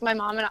virus. My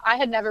mom and I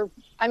had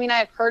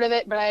heard of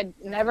it, but I had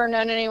never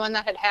known anyone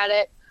that had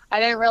it. I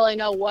didn't really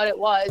know what it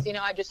was.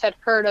 I just had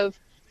heard of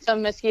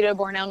some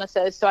mosquito-borne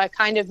illnesses, so I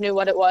kind of knew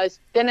what it was.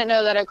 Didn't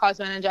know that it caused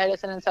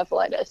meningitis and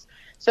encephalitis.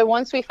 So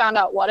once we found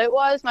out what it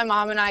was, my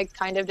mom and I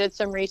kind of did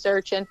some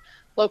research and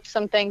looked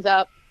some things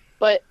up,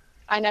 but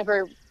I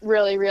never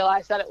really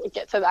realized that it would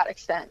get to that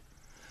extent.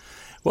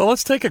 Well,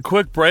 let's take a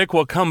quick break.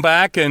 We'll come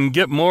back and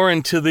get more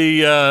into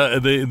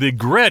the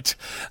grit.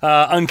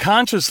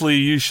 Unconsciously,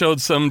 you showed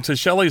to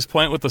Shelly's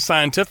point with the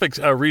scientific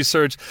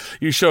research,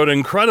 you showed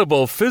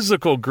incredible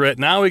physical grit.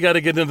 Now we got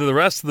to get into the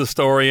rest of the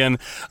story. And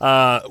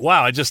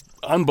wow, just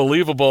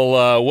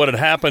unbelievable what had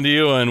happened to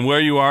you and where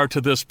you are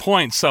to this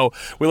point. So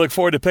we look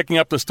forward to picking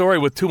up the story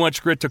with Too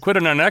Much Grit to Quit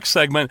in our next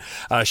segment.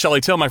 Shelly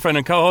Till, my friend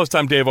and co-host.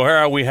 I'm Dave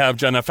O'Hara. We have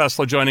Jenna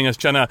Fessler joining us.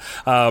 Jenna,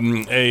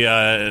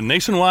 a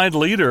nationwide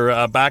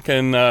leader back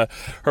in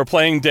her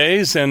playing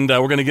days, and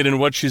we're going to get into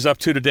what she's up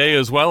to today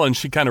as well. And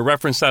she kind of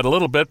referenced that a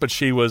little bit, but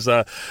she was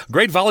a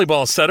great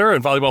volleyball setter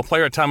and volleyball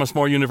player at Thomas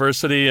More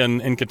University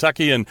in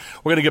Kentucky. And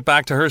we're going to get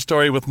back to her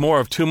story with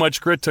more of Too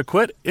Much Grit to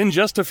Quit in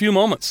just a few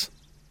moments.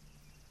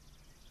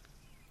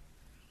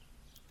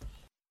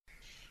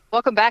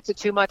 Welcome back to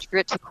Too Much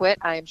Grit to Quit.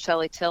 I am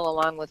Shelly Till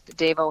along with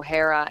Dave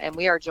O'Hara, and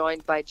we are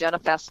joined by Jenna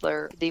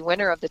Fessler, the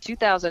winner of the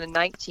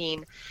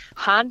 2019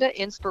 Honda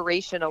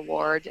Inspiration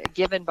Award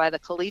given by the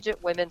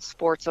Collegiate Women's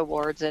Sports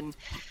Awards. And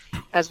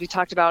as we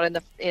talked about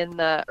in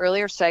the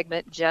earlier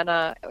segment,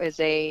 Jenna is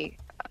a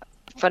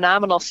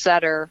phenomenal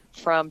setter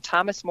from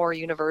Thomas More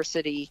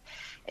University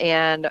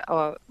and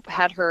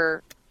had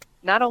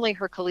not only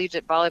her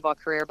collegiate volleyball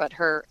career, but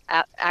her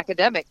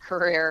academic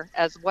career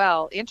as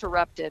well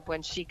interrupted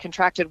when she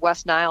contracted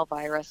West Nile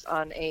virus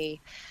on a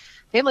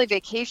family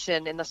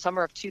vacation in the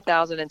summer of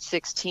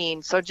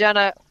 2016. So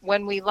Jenna,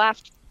 when we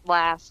left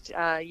last,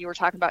 you were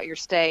talking about your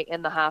stay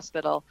in the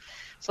hospital.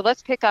 So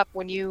let's pick up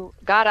when you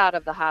got out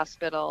of the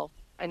hospital.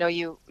 I know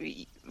you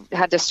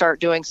had to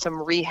start doing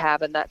some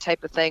rehab and that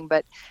type of thing,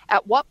 but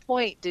at what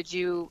point did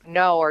you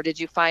know, or did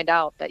you find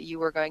out that you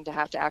were going to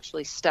have to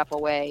actually step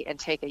away and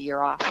take a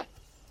year off?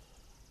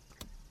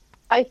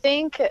 I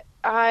think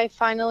I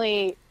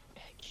finally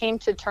came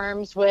to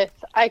terms with,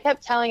 I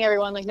kept telling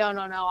everyone like, no,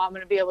 I'm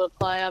going to be able to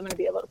play.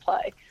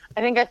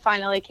 I think I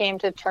finally came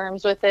to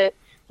terms with it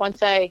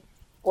once I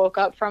woke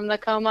up from the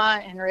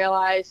coma and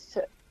realized,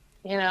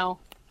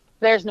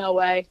 there's no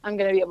way I'm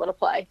going to be able to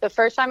play. The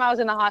first time I was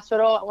in the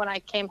hospital, when I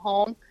came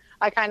home,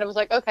 I kind of was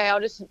like, okay, I'll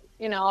just,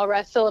 I'll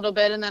rest a little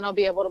bit and then I'll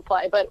be able to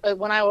play. But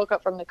when I woke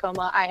up from the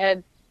coma, I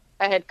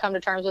had come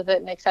to terms with it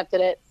and accepted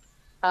it,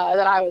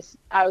 that I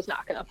was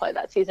not going to play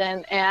that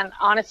season. And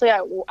honestly,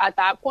 at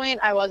that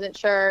point, I wasn't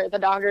sure. The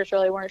doctors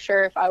really weren't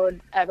sure if I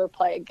would ever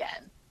play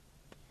again.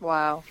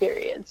 Wow.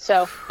 Period.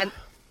 So,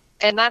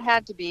 and that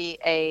had to be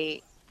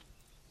a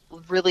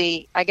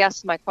really, I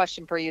guess my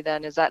question for you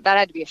then is that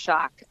had to be a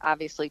shock,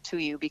 obviously, to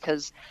you,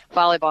 because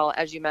volleyball,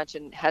 as you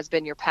mentioned, has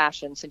been your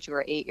passion since you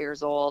were 8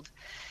 years old.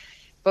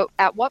 But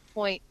at what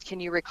point can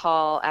you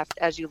recall,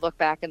 as you look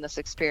back in this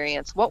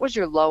experience, what was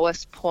your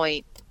lowest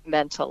point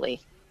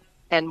mentally?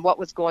 And what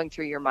was going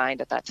through your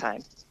mind at that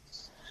time?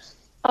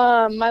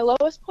 My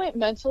lowest point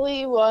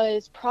mentally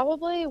was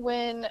probably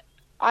when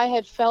I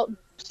had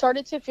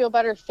started to feel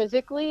better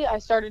physically. I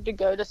started to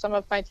go to some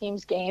of my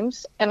team's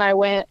games, and I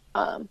went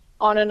on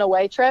an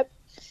away trip,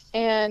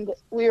 and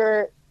we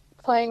were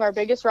playing our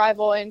biggest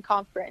rival in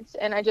conference.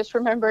 And I just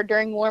remember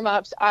during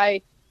warm-ups,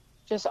 I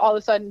just all of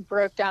a sudden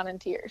broke down in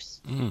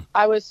tears.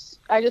 I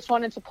just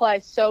wanted to play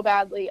so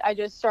badly. I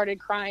just started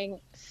crying,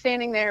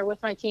 standing there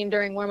with my team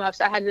during warm-ups.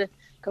 I had to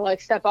go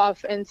step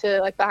off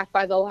into back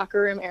by the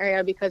locker room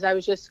area because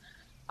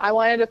I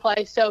wanted to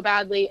play so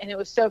badly, and it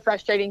was so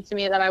frustrating to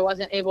me that I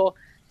wasn't able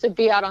to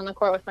be out on the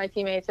court with my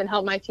teammates and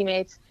help my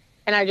teammates,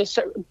 and I just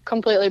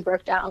completely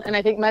broke down. And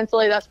I think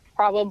mentally that's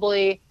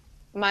probably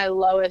my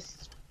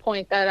lowest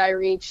point that I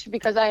reached,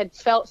 because I had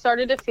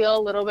started to feel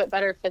a little bit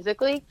better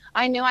physically.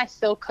 I knew I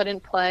still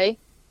couldn't play,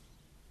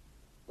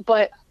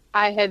 but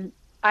I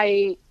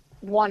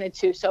wanted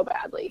to so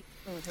badly.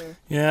 Mm-hmm.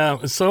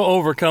 Yeah, so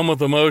overcome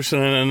with emotion,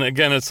 and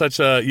again, at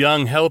such a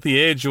young, healthy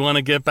age, you want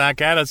to get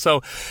back at it.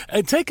 So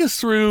take us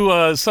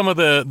through some of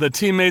the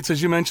teammates.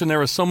 As you mentioned, there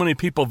were so many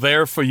people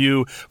there for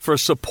you for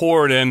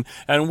support, and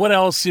what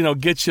else,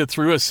 gets you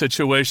through a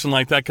situation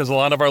like that? Because a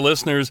lot of our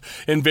listeners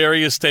in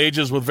various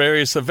stages with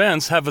various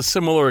events have a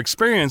similar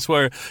experience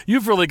where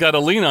you've really got to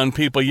lean on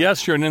people.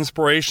 Yes, you're an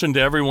inspiration to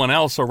everyone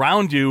else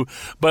around you,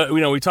 but,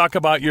 we talk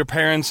about your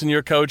parents and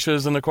your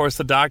coaches and, of course,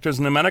 the doctors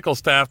and the medical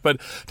staff, but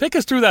take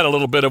us through that a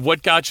little bit of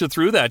what got you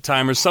through that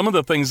time, or some of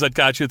the things that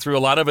got you through. A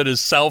lot of it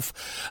is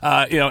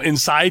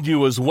inside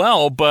you as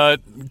well, but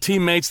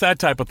teammates, that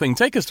type of thing.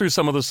 Take us through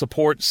some of the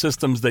support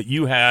systems that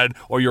you had,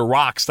 or your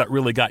rocks that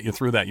really got you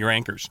through that, your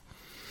anchors.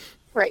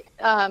 Right.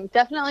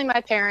 Definitely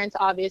my parents,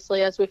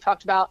 obviously, as we've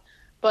talked about,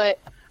 but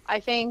I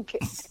think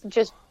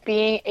just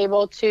being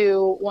able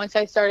to, once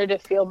I started to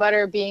feel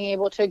better, being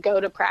able to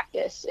go to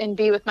practice and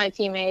be with my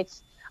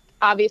teammates.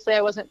 Obviously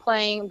I wasn't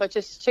playing, but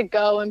just to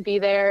go and be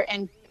there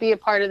and be a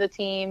part of the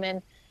team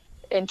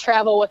and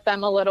travel with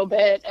them a little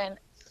bit. And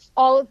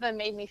all of them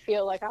made me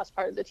feel like I was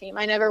part of the team.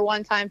 I never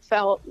one time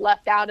felt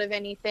left out of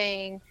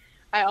anything.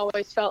 I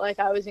always felt like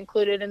I was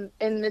included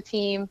in the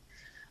team.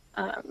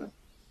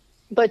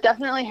 But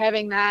definitely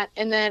having that.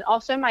 And then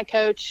also my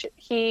coach,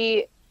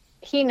 he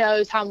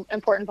knows how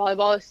important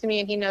volleyball is to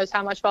me, and he knows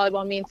how much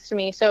volleyball means to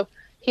me. So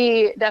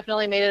he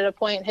definitely made it a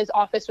point. His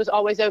office was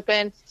always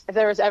open. If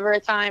there was ever a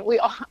time,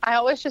 I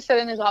always just sit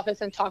in his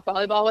office and talk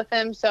volleyball with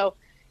him. So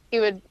he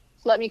would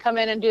let me come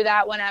in and do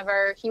that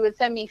whenever. He would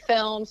send me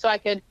film so I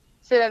could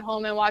sit at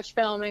home and watch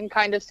film and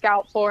kind of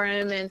scout for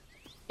him. And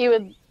he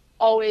would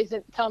always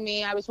tell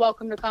me I was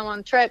welcome to come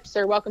on trips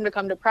or welcome to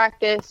come to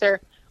practice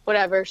or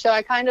whatever. So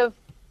I kind of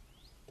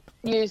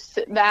used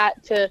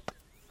that to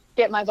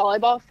get my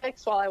volleyball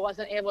fixed while I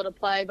wasn't able to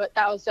play, but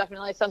that was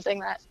definitely something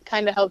that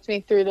kind of helped me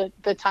through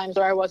the times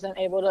where I wasn't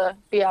able to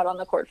be out on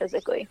the court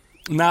physically.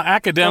 Now,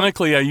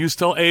 academically, were you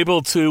still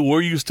able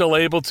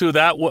to,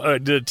 that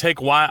did it take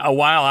a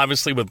while,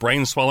 obviously, with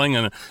brain swelling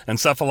and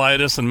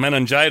encephalitis and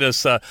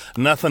meningitis,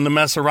 nothing to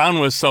mess around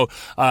with. So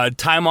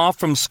time off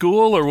from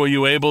school, or were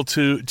you able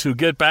to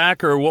get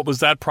back, or what was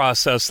that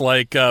process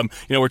like?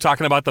 We're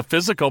talking about the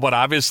physical, but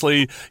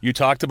obviously you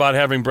talked about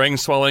having brain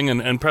swelling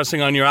and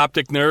pressing on your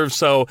optic nerve.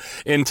 So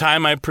in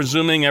time, I'm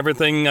presuming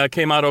everything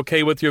came out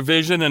okay with your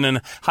vision, and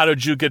then how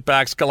did you get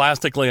back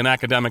scholastically and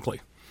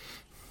academically?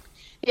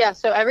 Yeah,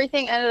 so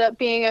everything ended up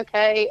being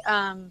okay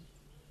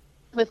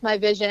with my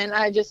vision.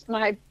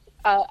 My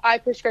eye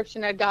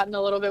prescription had gotten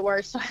a little bit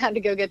worse, so I had to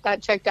go get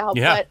that checked out.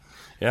 Yeah.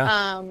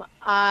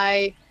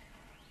 I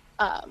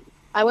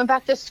went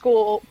back to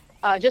school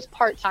just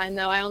part-time,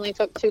 though. I only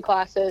took 2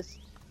 classes,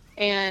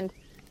 and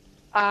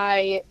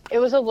it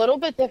was a little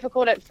bit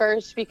difficult at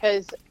first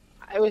because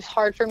it was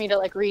hard for me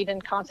to read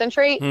and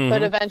concentrate,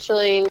 but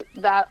eventually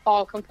that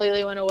all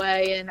completely went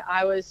away, and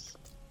I was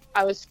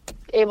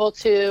able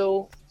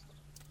to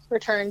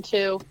return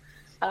to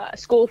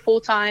school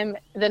full-time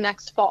the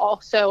next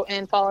fall. So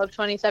in fall of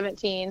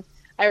 2017,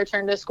 I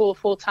returned to school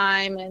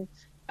full-time and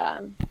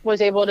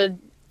was able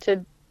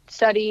to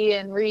study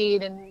and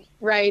read and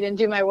write and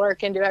do my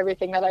work and do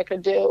everything that I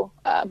could do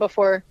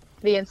before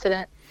the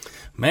incident.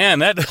 Man,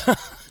 that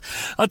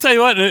I'll tell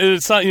you what,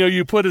 it's not,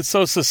 you put it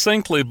so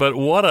succinctly, but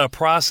what a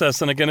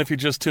process. And again, if you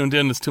just tuned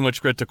in, it's Too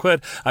Much Grit to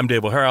Quit. I'm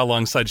Dave O'Hara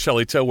alongside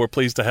Shelly Till. We're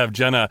pleased to have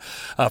Jenna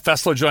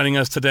Fessler joining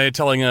us today,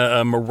 telling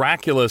a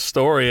miraculous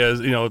story.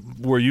 As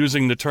we're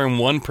using the term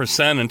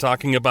 1% and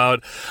talking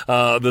about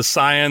the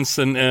science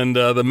and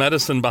the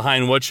medicine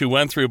behind what you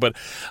went through. But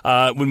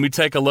when we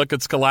take a look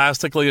at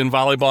scholastically in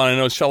volleyball, and I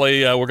know,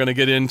 Shelly, we're going to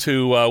get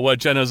into what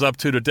Jenna's up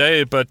to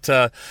today, but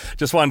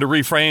just wanted to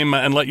reframe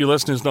and let you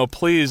listeners know,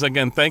 please,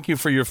 again, thank you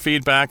for your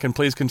feedback, and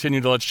please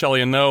continue to let Shelly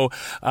and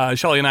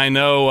I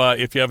know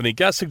if you have any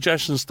guest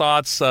suggestions,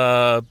 thoughts,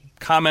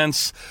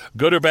 comments,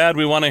 good or bad.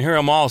 We want to hear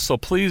them all. So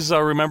please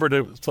remember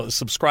to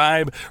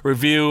subscribe,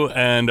 review,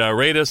 and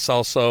rate us.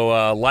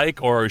 Also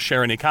like or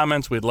share any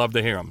comments. We'd love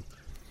to hear them.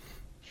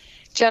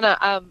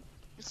 Jenna,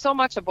 so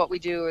much of what we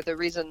do, or the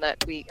reason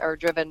that we are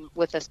driven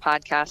with this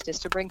podcast, is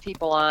to bring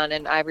people on,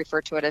 and I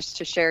refer to it as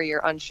to share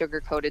your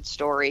unsugar-coated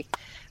story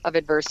of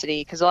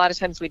adversity, because a lot of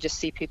times we just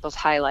see people's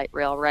highlight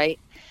reel, right?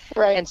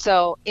 Right. And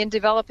so in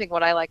developing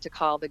what I like to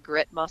call the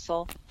grit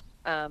muscle,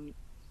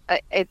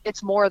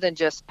 it's more than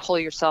just pull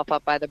yourself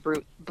up by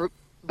the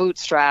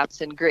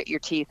bootstraps and grit your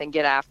teeth and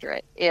get after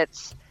it.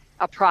 It's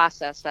a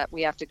process that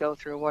we have to go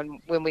through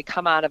when we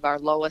come out of our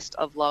lowest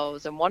of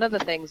lows. And one of the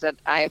things that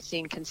I have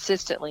seen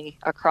consistently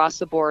across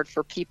the board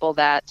for people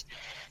that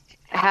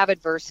have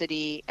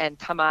adversity and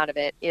come out of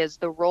it is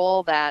the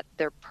role that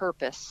their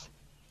purpose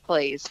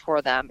plays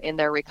for them in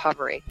their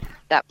recovery,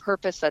 that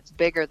purpose that's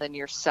bigger than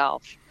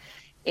yourself.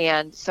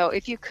 And so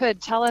if you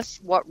could tell us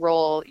what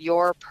role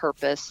your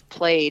purpose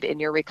played in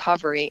your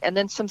recovery, and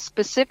then some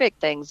specific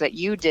things that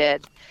you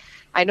did.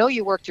 I know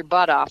you worked your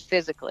butt off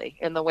physically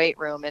in the weight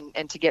room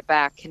and to get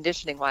back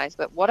conditioning wise,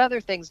 but what other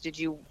things did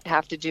you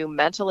have to do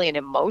mentally and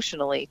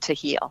emotionally to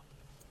heal?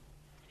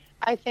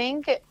 I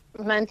think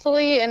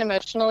mentally and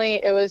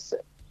emotionally, it was,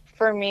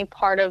 for me,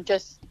 part of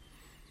just,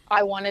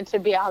 I wanted to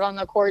be out on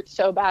the court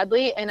so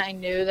badly. And I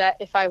knew that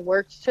if I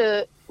worked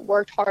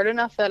hard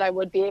enough that I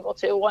would be able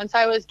to. Once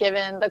I was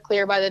given the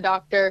clear by the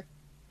doctor,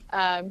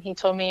 he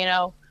told me,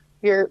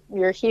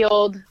 you're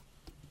healed.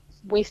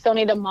 We still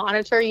need to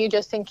monitor you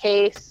just in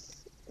case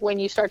when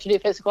you start to do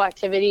physical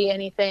activity,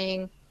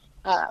 anything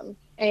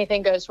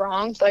goes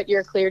wrong, but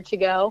you're cleared to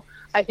go.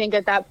 I think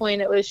at that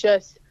point it was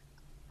just,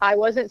 I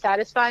wasn't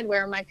satisfied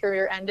where my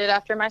career ended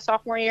after my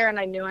sophomore year, and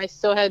I knew I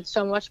still had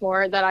so much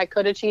more that I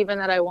could achieve and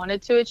that I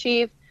wanted to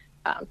achieve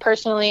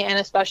personally and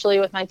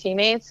especially with my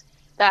teammates,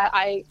 that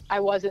I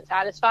wasn't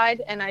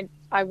satisfied, and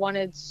I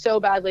wanted so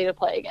badly to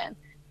play again.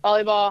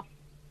 Volleyball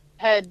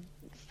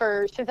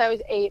since I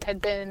was 8 had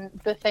been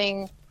the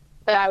thing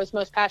that I was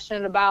most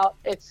passionate about.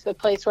 It's the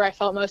place where I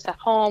felt most at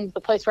home,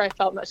 the place where I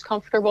felt most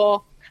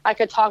comfortable. I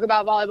could talk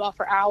about volleyball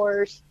for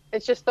hours.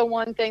 It's just the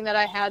one thing that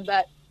I had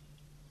that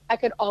I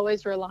could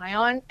always rely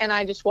on, and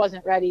I just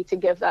wasn't ready to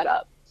give that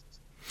up.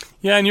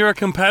 Yeah, and you're a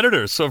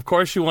competitor, so of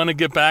course you want to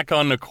get back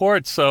on the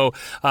court. So,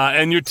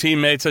 and your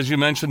teammates, as you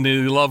mentioned,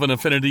 the love and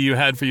affinity you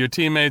had for your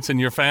teammates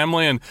and your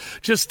family, and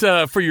just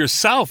for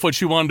yourself,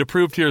 what you wanted to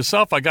prove to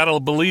yourself. I got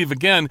to believe,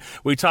 again,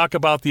 we talk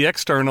about the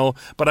external,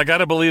 but I got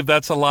to believe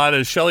that's a lot.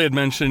 As Shelly had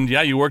mentioned,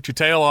 yeah, you worked your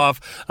tail off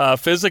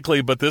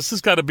physically, but this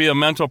has got to be a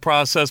mental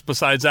process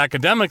besides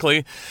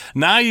academically.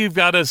 Now you've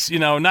got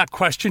to, not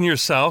question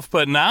yourself,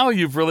 but now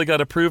you've really got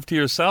to prove to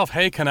yourself,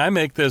 hey, can I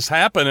make this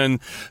happen? And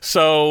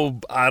so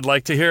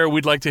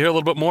we'd like to hear a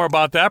little bit more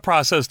about that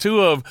process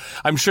too.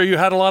 I'm sure you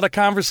had a lot of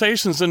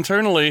conversations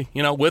internally,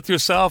 with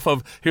yourself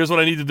of here's what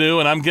I need to do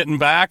and I'm getting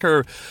back,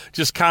 or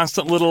just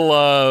constant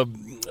little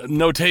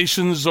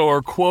notations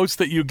or quotes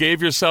that you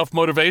gave yourself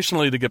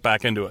motivationally to get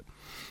back into it.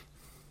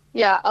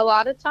 Yeah, a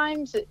lot of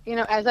times,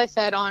 as I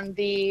said on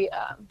the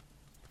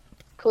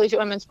Collegiate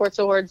Women's Sports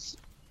Awards,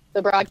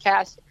 the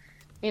broadcast,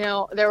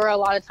 there were a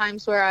lot of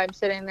times where I'm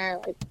sitting there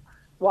like,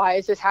 why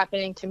is this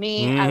happening to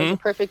me? Mm-hmm. I was a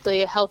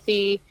perfectly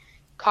healthy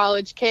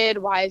college kid.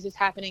 Why is this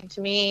happening to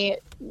me?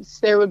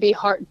 There would be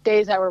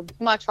days that were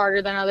much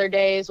harder than other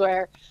days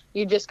where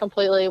you just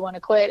completely want to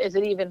quit. Is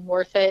it even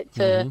worth it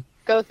to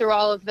go through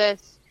all of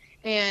this?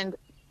 And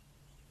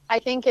I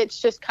think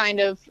it's just kind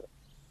of,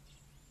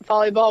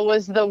 volleyball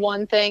was the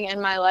one thing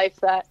in my life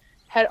that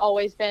had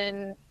always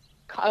been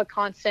a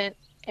constant.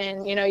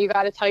 And, you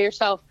got to tell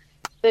yourself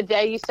the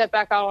day you step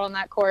back out on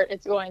that court,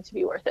 it's going to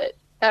be worth it.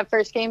 That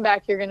first game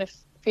back, you're going to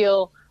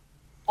feel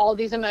all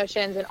these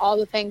emotions and all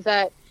the things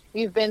that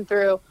you've been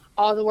through,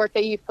 all the work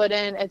that you've put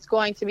in. It's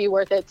going to be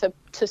worth it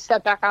to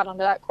step back out onto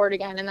that court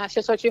again. And that's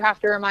just what you have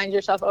to remind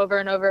yourself over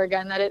and over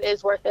again, that it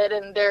is worth it.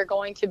 And there are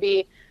going to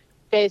be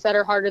days that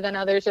are harder than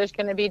others. There's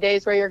going to be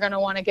days where you're going to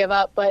want to give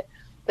up. But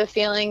the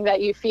feeling that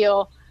you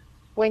feel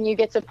when you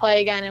get to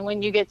play again and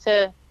when you get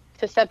to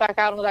step back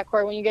out onto that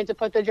court, when you get to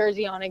put the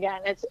jersey on again,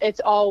 it's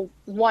all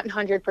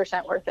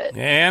 100% worth it.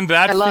 And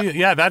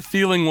that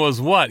feeling was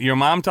what? Your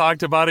mom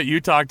talked about it, you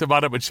talked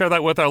about it, but share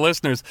that with our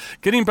listeners.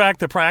 Getting back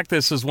to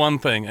practice is one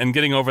thing and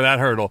getting over that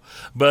hurdle.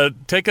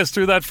 But take us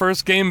through that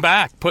first game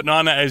back, putting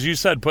on, as you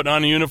said, putting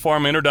on a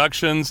uniform,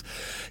 introductions,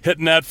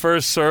 hitting that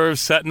first serve,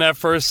 setting that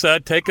first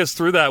set. Take us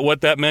through that,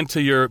 what that meant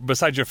to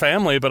besides your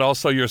family, but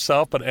also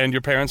yourself, and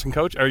your parents and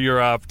coach, or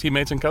your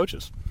teammates and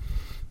coaches.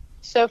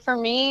 So for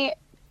me,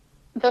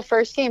 the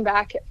first game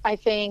back, I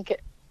think,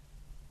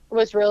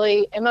 was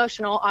really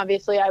emotional.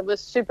 Obviously, I was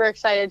super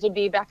excited to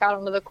be back out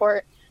onto the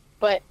court,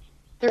 but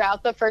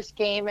throughout the first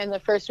game and the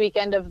first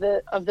weekend of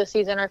the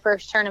season, or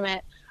first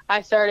tournament,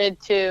 I started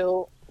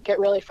to get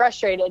really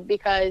frustrated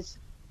because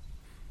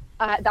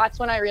that's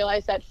when I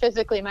realized that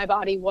physically my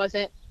body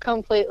wasn't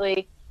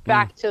completely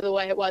back to the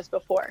way it was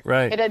before.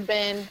 Right. It had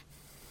been,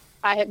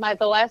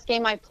 the last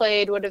game I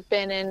played would have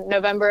been in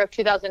November of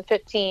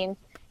 2015.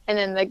 And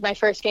then my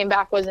first game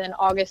back was in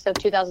August of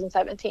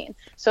 2017.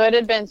 So it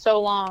had been so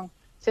long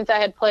since I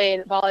had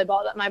played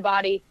volleyball that my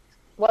body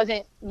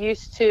wasn't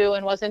used to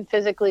and wasn't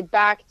physically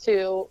back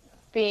to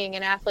being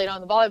an athlete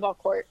on the volleyball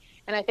court.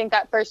 And I think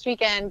that first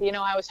weekend,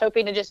 I was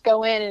hoping to just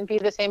go in and be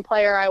the same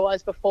player I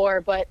was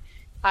before. But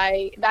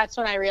that's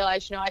when I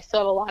realized, I still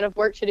have a lot of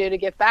work to do to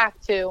get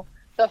back to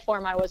the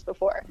form I was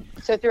before.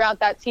 So throughout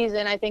that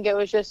season, I think it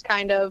was just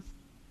kind of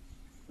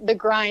the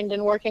grind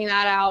and working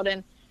that out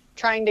and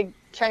trying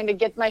to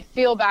get my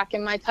feel back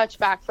and my touch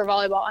back for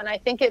volleyball. And I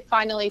think it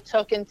finally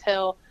took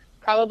until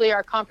probably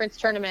our conference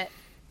tournament,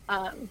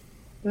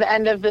 the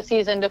end of the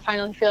season, to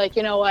finally feel like,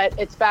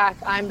 it's back.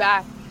 I'm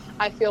back.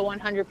 I feel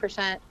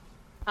 100%.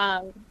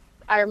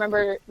 I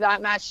remember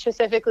that match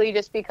specifically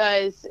just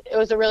because it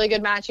was a really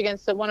good match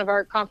against one of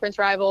our conference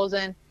rivals.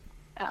 And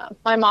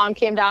my mom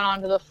came down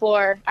onto the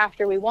floor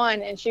after we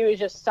won, and she was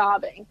just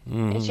sobbing.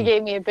 Mm-hmm. And she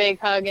gave me a big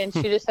hug, and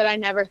she just said, I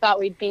never thought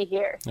we'd be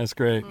here. That's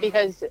great.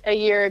 Because a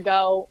year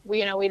ago,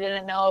 we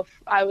didn't know if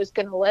I was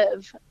going to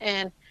live.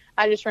 And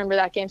I just remember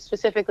that game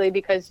specifically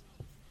because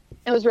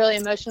it was really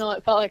emotional.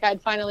 It felt like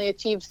I'd finally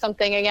achieved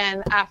something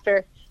again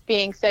after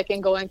being sick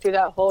and going through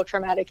that whole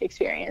traumatic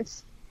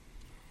experience.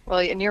 Well,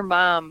 and your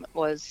mom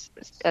was,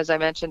 as I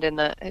mentioned in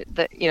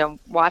the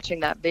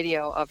watching that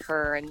video of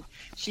her, and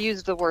she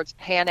used the words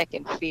panic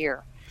and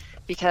fear,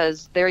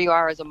 because there you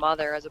are as a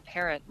mother, as a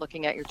parent,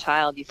 looking at your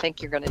child. You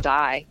think you're going to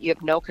die. You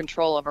have no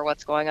control over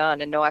what's going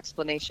on and no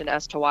explanation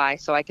as to why.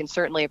 So I can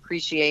certainly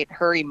appreciate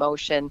her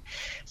emotion,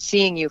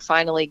 seeing you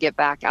finally get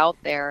back out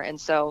there. And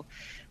so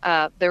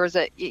there was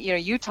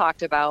you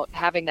talked about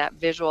having that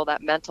visual,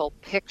 that mental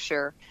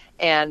picture,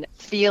 and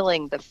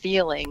feeling the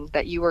feeling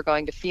that you were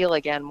going to feel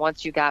again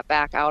once you got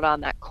back out on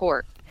that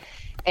court.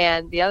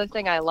 And the other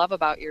thing I love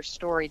about your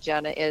story,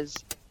 Jenna, is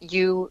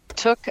you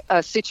took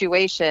a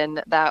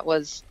situation that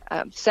was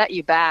set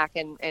you back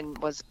and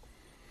was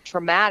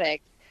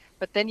traumatic,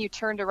 but then you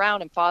turned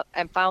around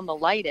and found the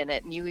light in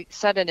it. And you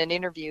said in an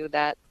interview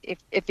that if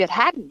it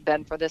hadn't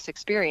been for this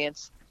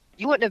experience,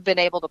 you wouldn't have been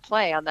able to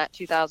play on that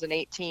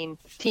 2018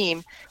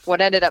 team,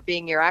 what ended up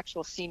being your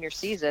actual senior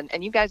season.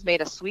 And you guys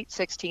made a Sweet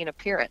 16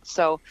 appearance.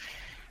 So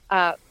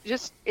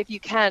just if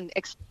you can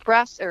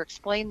express or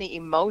explain the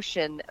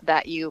emotion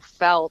that you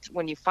felt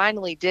when you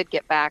finally did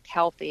get back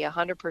healthy,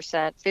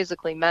 100%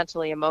 physically,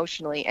 mentally,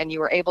 emotionally, and you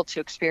were able to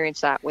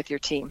experience that with your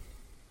team.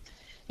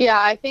 Yeah,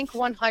 I think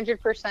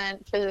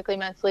 100% physically,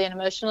 mentally, and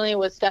emotionally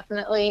was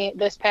definitely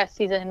this past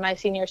season, my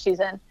senior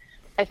season.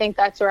 I think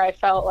that's where I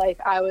felt like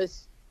I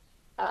was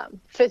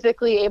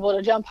physically able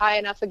to jump high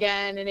enough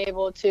again and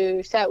able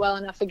to set well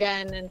enough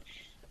again.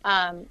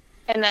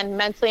 And then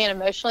mentally and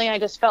emotionally, I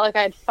just felt like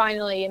I had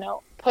finally,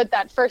 put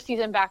that first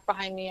season back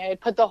behind me. I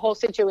had put the whole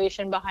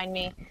situation behind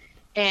me,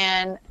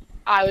 and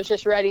I was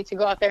just ready to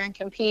go out there and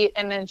compete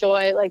and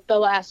enjoy like the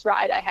last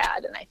ride I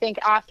had. And I think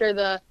after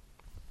the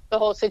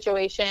whole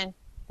situation,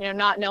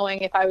 not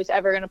knowing if I was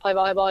ever going to play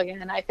volleyball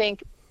again, I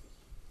think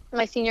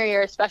my senior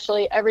year,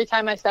 especially, every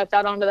time I stepped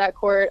out onto that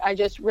court, I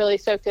just really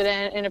soaked it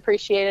in and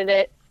appreciated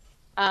it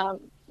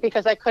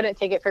because I couldn't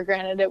take it for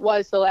granted. It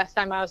was the last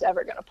time I was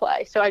ever going to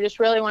play. So I just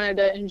really wanted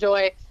to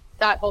enjoy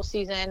that whole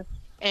season.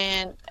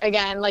 And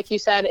again, like you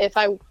said, if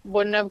I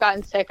wouldn't have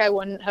gotten sick, I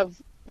wouldn't have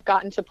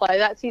gotten to play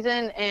that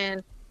season.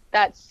 And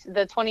that's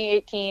the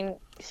 2018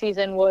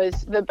 season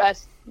was the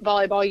best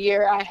volleyball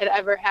year I had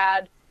ever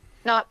had.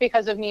 Not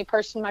because of me,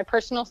 my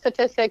personal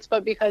statistics,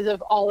 but because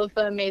of all of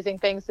the amazing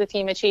things the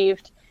team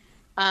achieved.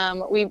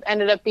 We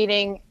ended up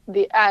beating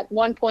at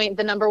one point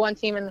the number one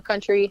team in the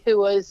country, who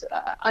was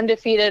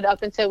undefeated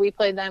up until we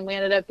played them. We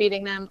ended up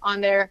beating them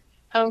on their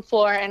home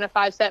floor in a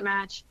 5-set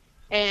match.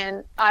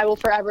 And I will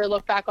forever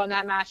look back on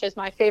that match as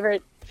my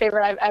favorite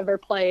I've ever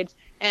played.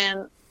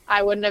 And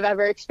I wouldn't have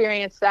ever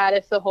experienced that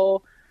if the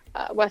whole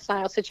West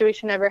Nile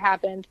situation never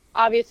happened.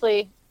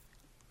 Obviously,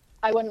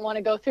 I wouldn't want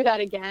to go through that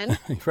again.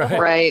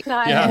 Right.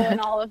 And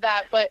all of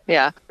that. But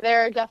yeah,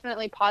 there are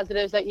definitely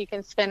positives that you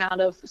can spin out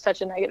of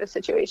such a negative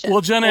situation.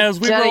 Well, Jenna, as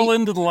we roll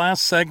into the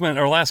last segment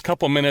or last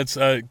couple minutes,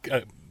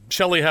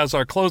 Shelly has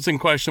our closing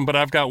question, but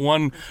I've got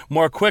one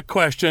more quick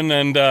question.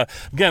 And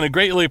again, I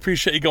greatly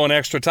appreciate you going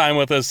extra time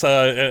with us.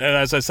 And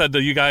as I said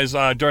to you guys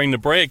during the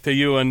break, to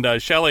you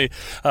and Shelly,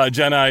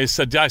 Jenna, I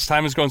said, gosh,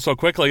 time is going so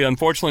quickly.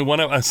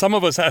 Unfortunately, some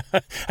of us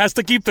has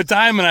to keep the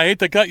time, and I hate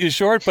to cut you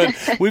short, but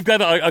we've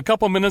got a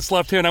couple minutes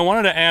left here. And I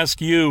wanted to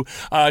ask you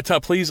to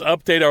please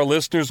update our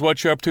listeners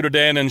what you're up to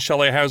today. And then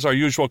Shelly has our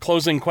usual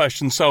closing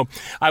question. So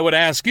I would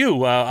ask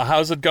you,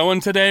 how's it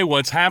going today?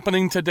 What's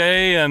happening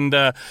today? And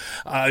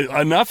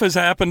enough has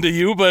happened to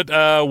you, but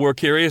we're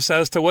curious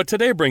as to what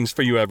today brings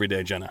for you every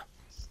day, Jenna.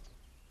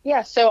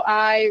 Yeah, so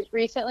I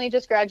recently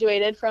just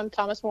graduated from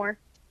Thomas More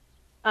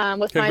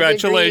with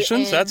Congratulations.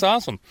 My degree That's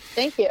awesome.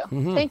 Thank you.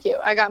 Mm-hmm. Thank you.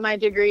 I got my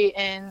degree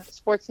in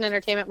sports and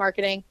entertainment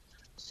marketing.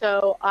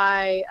 So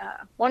I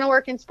want to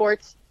work in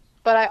sports,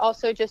 but I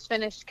also just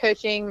finished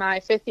coaching my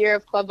 5th year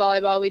of club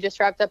volleyball. We just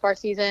wrapped up our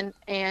season,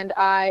 and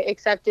I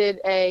accepted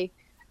a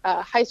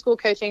high school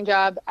coaching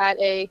job at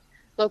a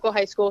local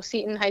high school,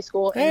 Seton High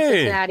School in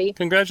Cincinnati.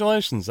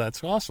 Congratulations.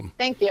 That's awesome.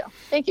 Thank you.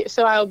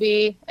 So I'll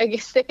be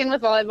sticking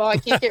with volleyball. I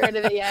can't get rid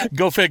of it yet.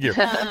 Go figure.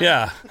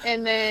 Yeah.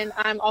 And then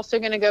I'm also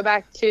going to go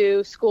back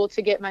to school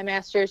to get my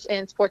master's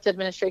in sports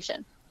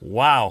administration.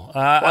 Wow.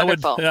 I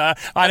would.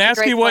 I'd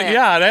ask you what.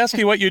 Yeah, I'd ask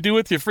you what you do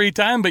with your free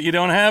time, but you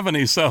don't have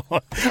any. So go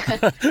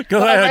ahead.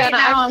 Right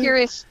now, I'm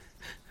curious.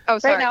 Oh,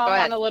 sorry. Right now,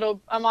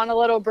 I'm on a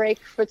little break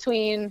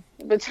between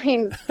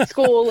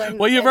school and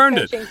well, you've and earned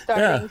coaching it.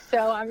 starting, Yeah.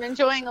 so I'm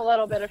enjoying a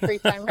little bit of free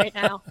time right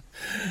now.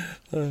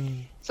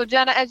 So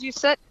Jenna, as you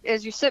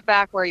sit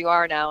back where you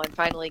are now and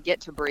finally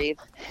get to breathe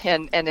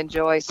and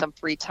enjoy some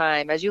free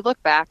time, as you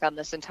look back on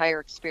this entire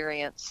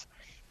experience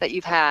that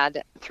you've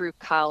had through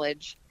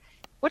college,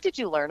 what did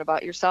you learn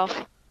about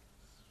yourself?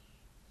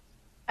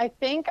 I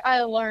think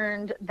I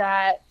learned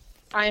that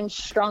I'm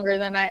stronger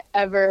than I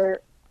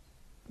ever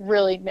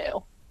really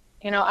knew.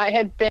 You know, I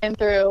had been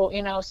through,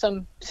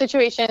 some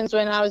situations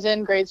when I was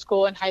in grade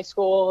school and high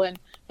school, and,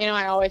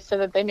 I always said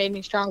that they made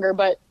me stronger,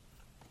 but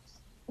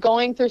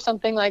going through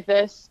something like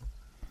this,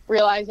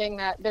 realizing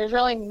that there's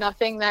really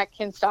nothing that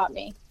can stop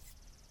me.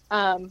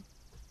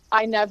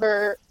 I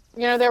never,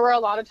 there were a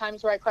lot of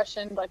times where I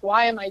questioned, like,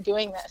 why am I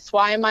doing this?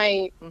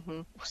 Why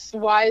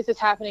is this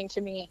happening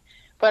to me?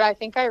 But I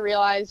think I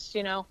realized,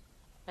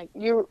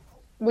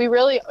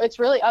 it's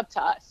really up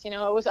to us.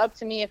 It was up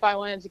to me if I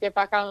wanted to get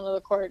back out onto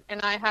the court,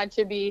 and I had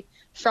to be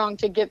strong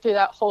to get through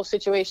that whole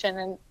situation.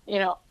 And,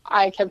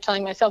 I kept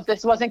telling myself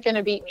this wasn't going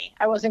to beat me.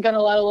 I wasn't going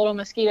to let a little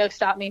mosquito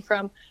stop me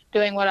from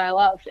doing what I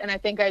loved. And I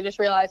think I just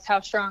realized how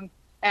strong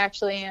I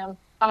actually am.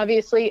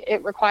 Obviously,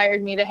 it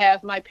required me to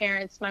have my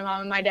parents, my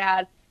mom and my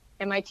dad,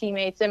 and my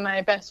teammates and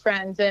my best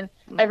friends and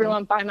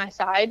everyone by my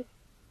side.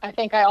 I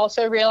think I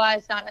also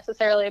realized not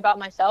necessarily about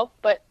myself,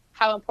 but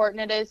how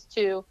important it is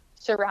to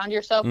surround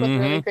yourself with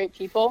really great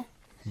people,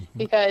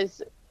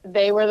 because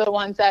they were the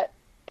ones that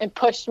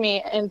pushed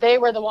me, and they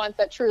were the ones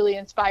that truly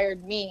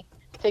inspired me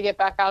to get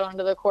back out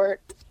onto the court.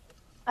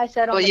 I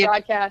said on the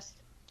broadcast,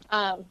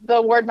 the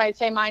award might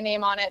say my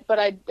name on it,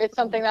 but it's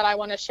something that I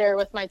want to share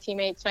with my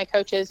teammates, my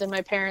coaches, and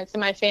my parents, and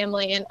my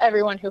family, and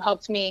everyone who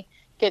helped me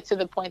get to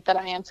the point that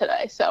I am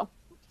today. So,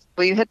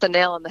 well, you hit the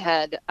nail on the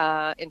head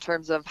in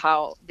terms of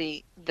how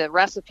the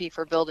recipe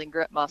for building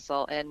grit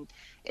muscle, and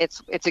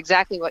it's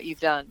exactly what you've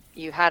done.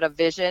 You had a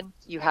vision,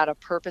 you had a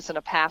purpose and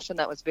a passion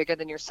that was bigger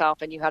than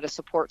yourself, and you had a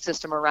support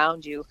system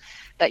around you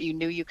that you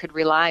knew you could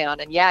rely on.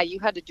 And yeah, you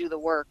had to do the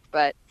work,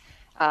 but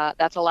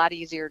that's a lot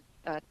easier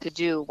to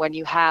do when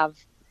you have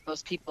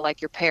those people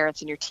like your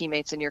parents and your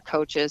teammates and your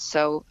coaches.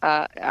 So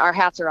our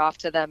hats are off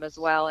to them as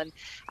well. And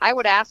I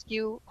would ask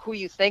you who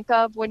you think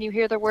of when you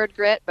hear the word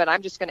grit, but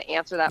I'm just going to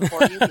answer that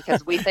for you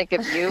because we think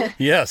of you.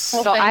 Yes.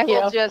 So I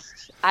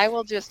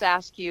will just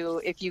ask you,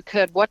 if you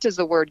could, what does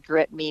the word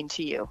grit mean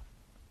to you?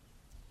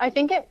 I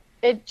think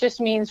it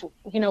just means,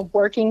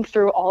 working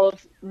through all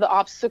of the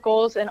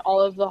obstacles and all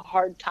of the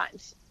hard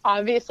times.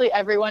 Obviously,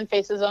 everyone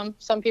faces them.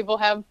 Some people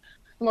have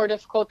more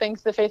difficult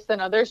things to face than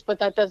others, but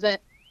that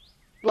doesn't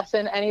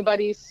lessen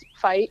anybody's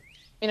fight.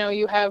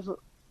 You have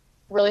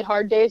really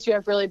hard days, you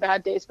have really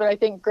bad days, but I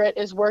think grit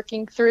is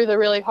working through the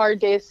really hard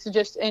days to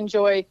just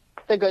enjoy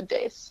the good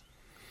days.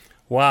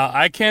 Wow,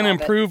 I can't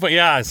improve.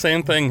 Yeah,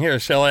 same thing here,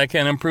 Shelly. I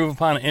can't improve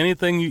upon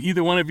anything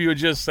either one of you had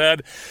just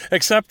said,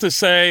 except to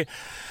say,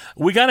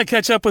 we got to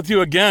catch up with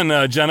you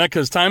again, Jenna,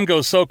 because time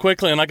goes so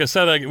quickly. And like I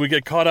said, we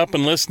get caught up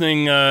in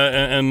listening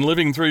and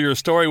living through your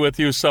story with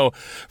you. So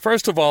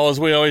first of all, as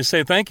we always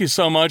say, thank you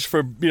so much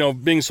for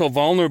being so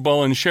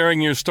vulnerable and sharing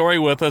your story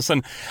with us.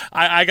 And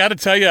I got to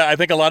tell you, I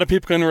think a lot of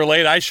people can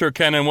relate. I sure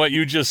can. And what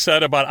you just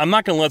said about, I'm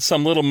not going to let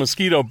some little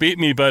mosquito beat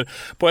me, but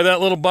boy, that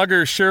little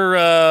bugger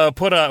sure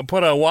put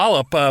a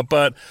wallop.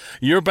 But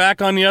you're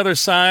back on the other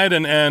side,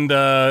 and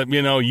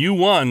you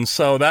won.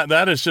 So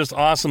that is just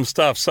awesome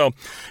stuff. So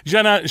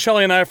Jenna,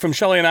 Shelly and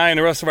I and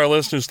the rest of our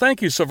listeners,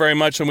 thank you so very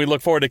much, and we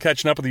look forward to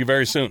catching up with you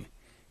very soon.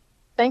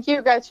 Thank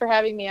you guys for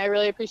having me. I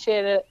really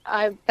appreciate it.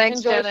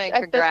 Thanks, Jenna,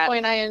 and at this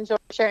point, I enjoy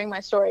sharing my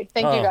story.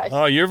 Thank you guys.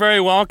 Oh, you're very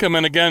welcome.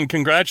 And again,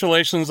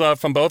 congratulations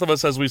from both of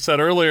us, as we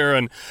said earlier.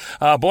 And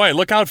boy,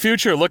 look out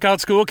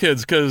school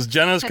kids, because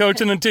Jenna's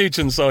coaching and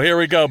teaching. So here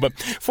we go. But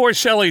for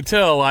Shelly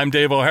Till, I'm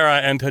Dave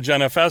O'Hara, and to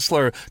Jenna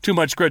Fessler, Too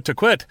Much Grit to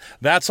Quit.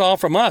 That's all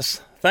from us.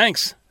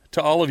 Thanks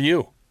to all of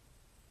you.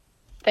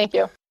 Thank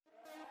you.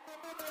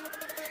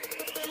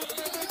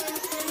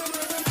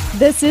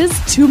 This is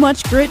Too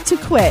Much Grit to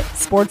Quit.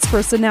 Sports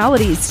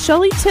personalities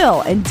Shelly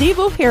Till and Dave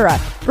O'Hara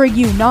bring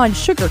you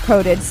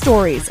non-sugar-coated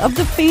stories of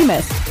the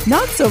famous,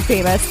 not so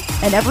famous,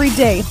 and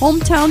everyday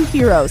hometown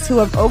heroes who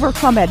have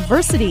overcome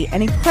adversity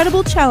and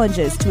incredible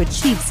challenges to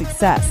achieve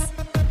success.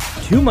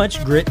 Too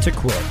Much Grit to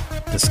Quit.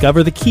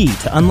 Discover the key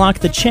to unlock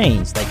the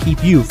chains that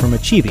keep you from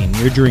achieving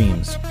your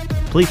dreams.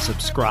 Please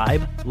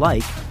subscribe,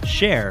 like,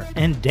 share,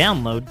 and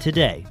download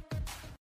today.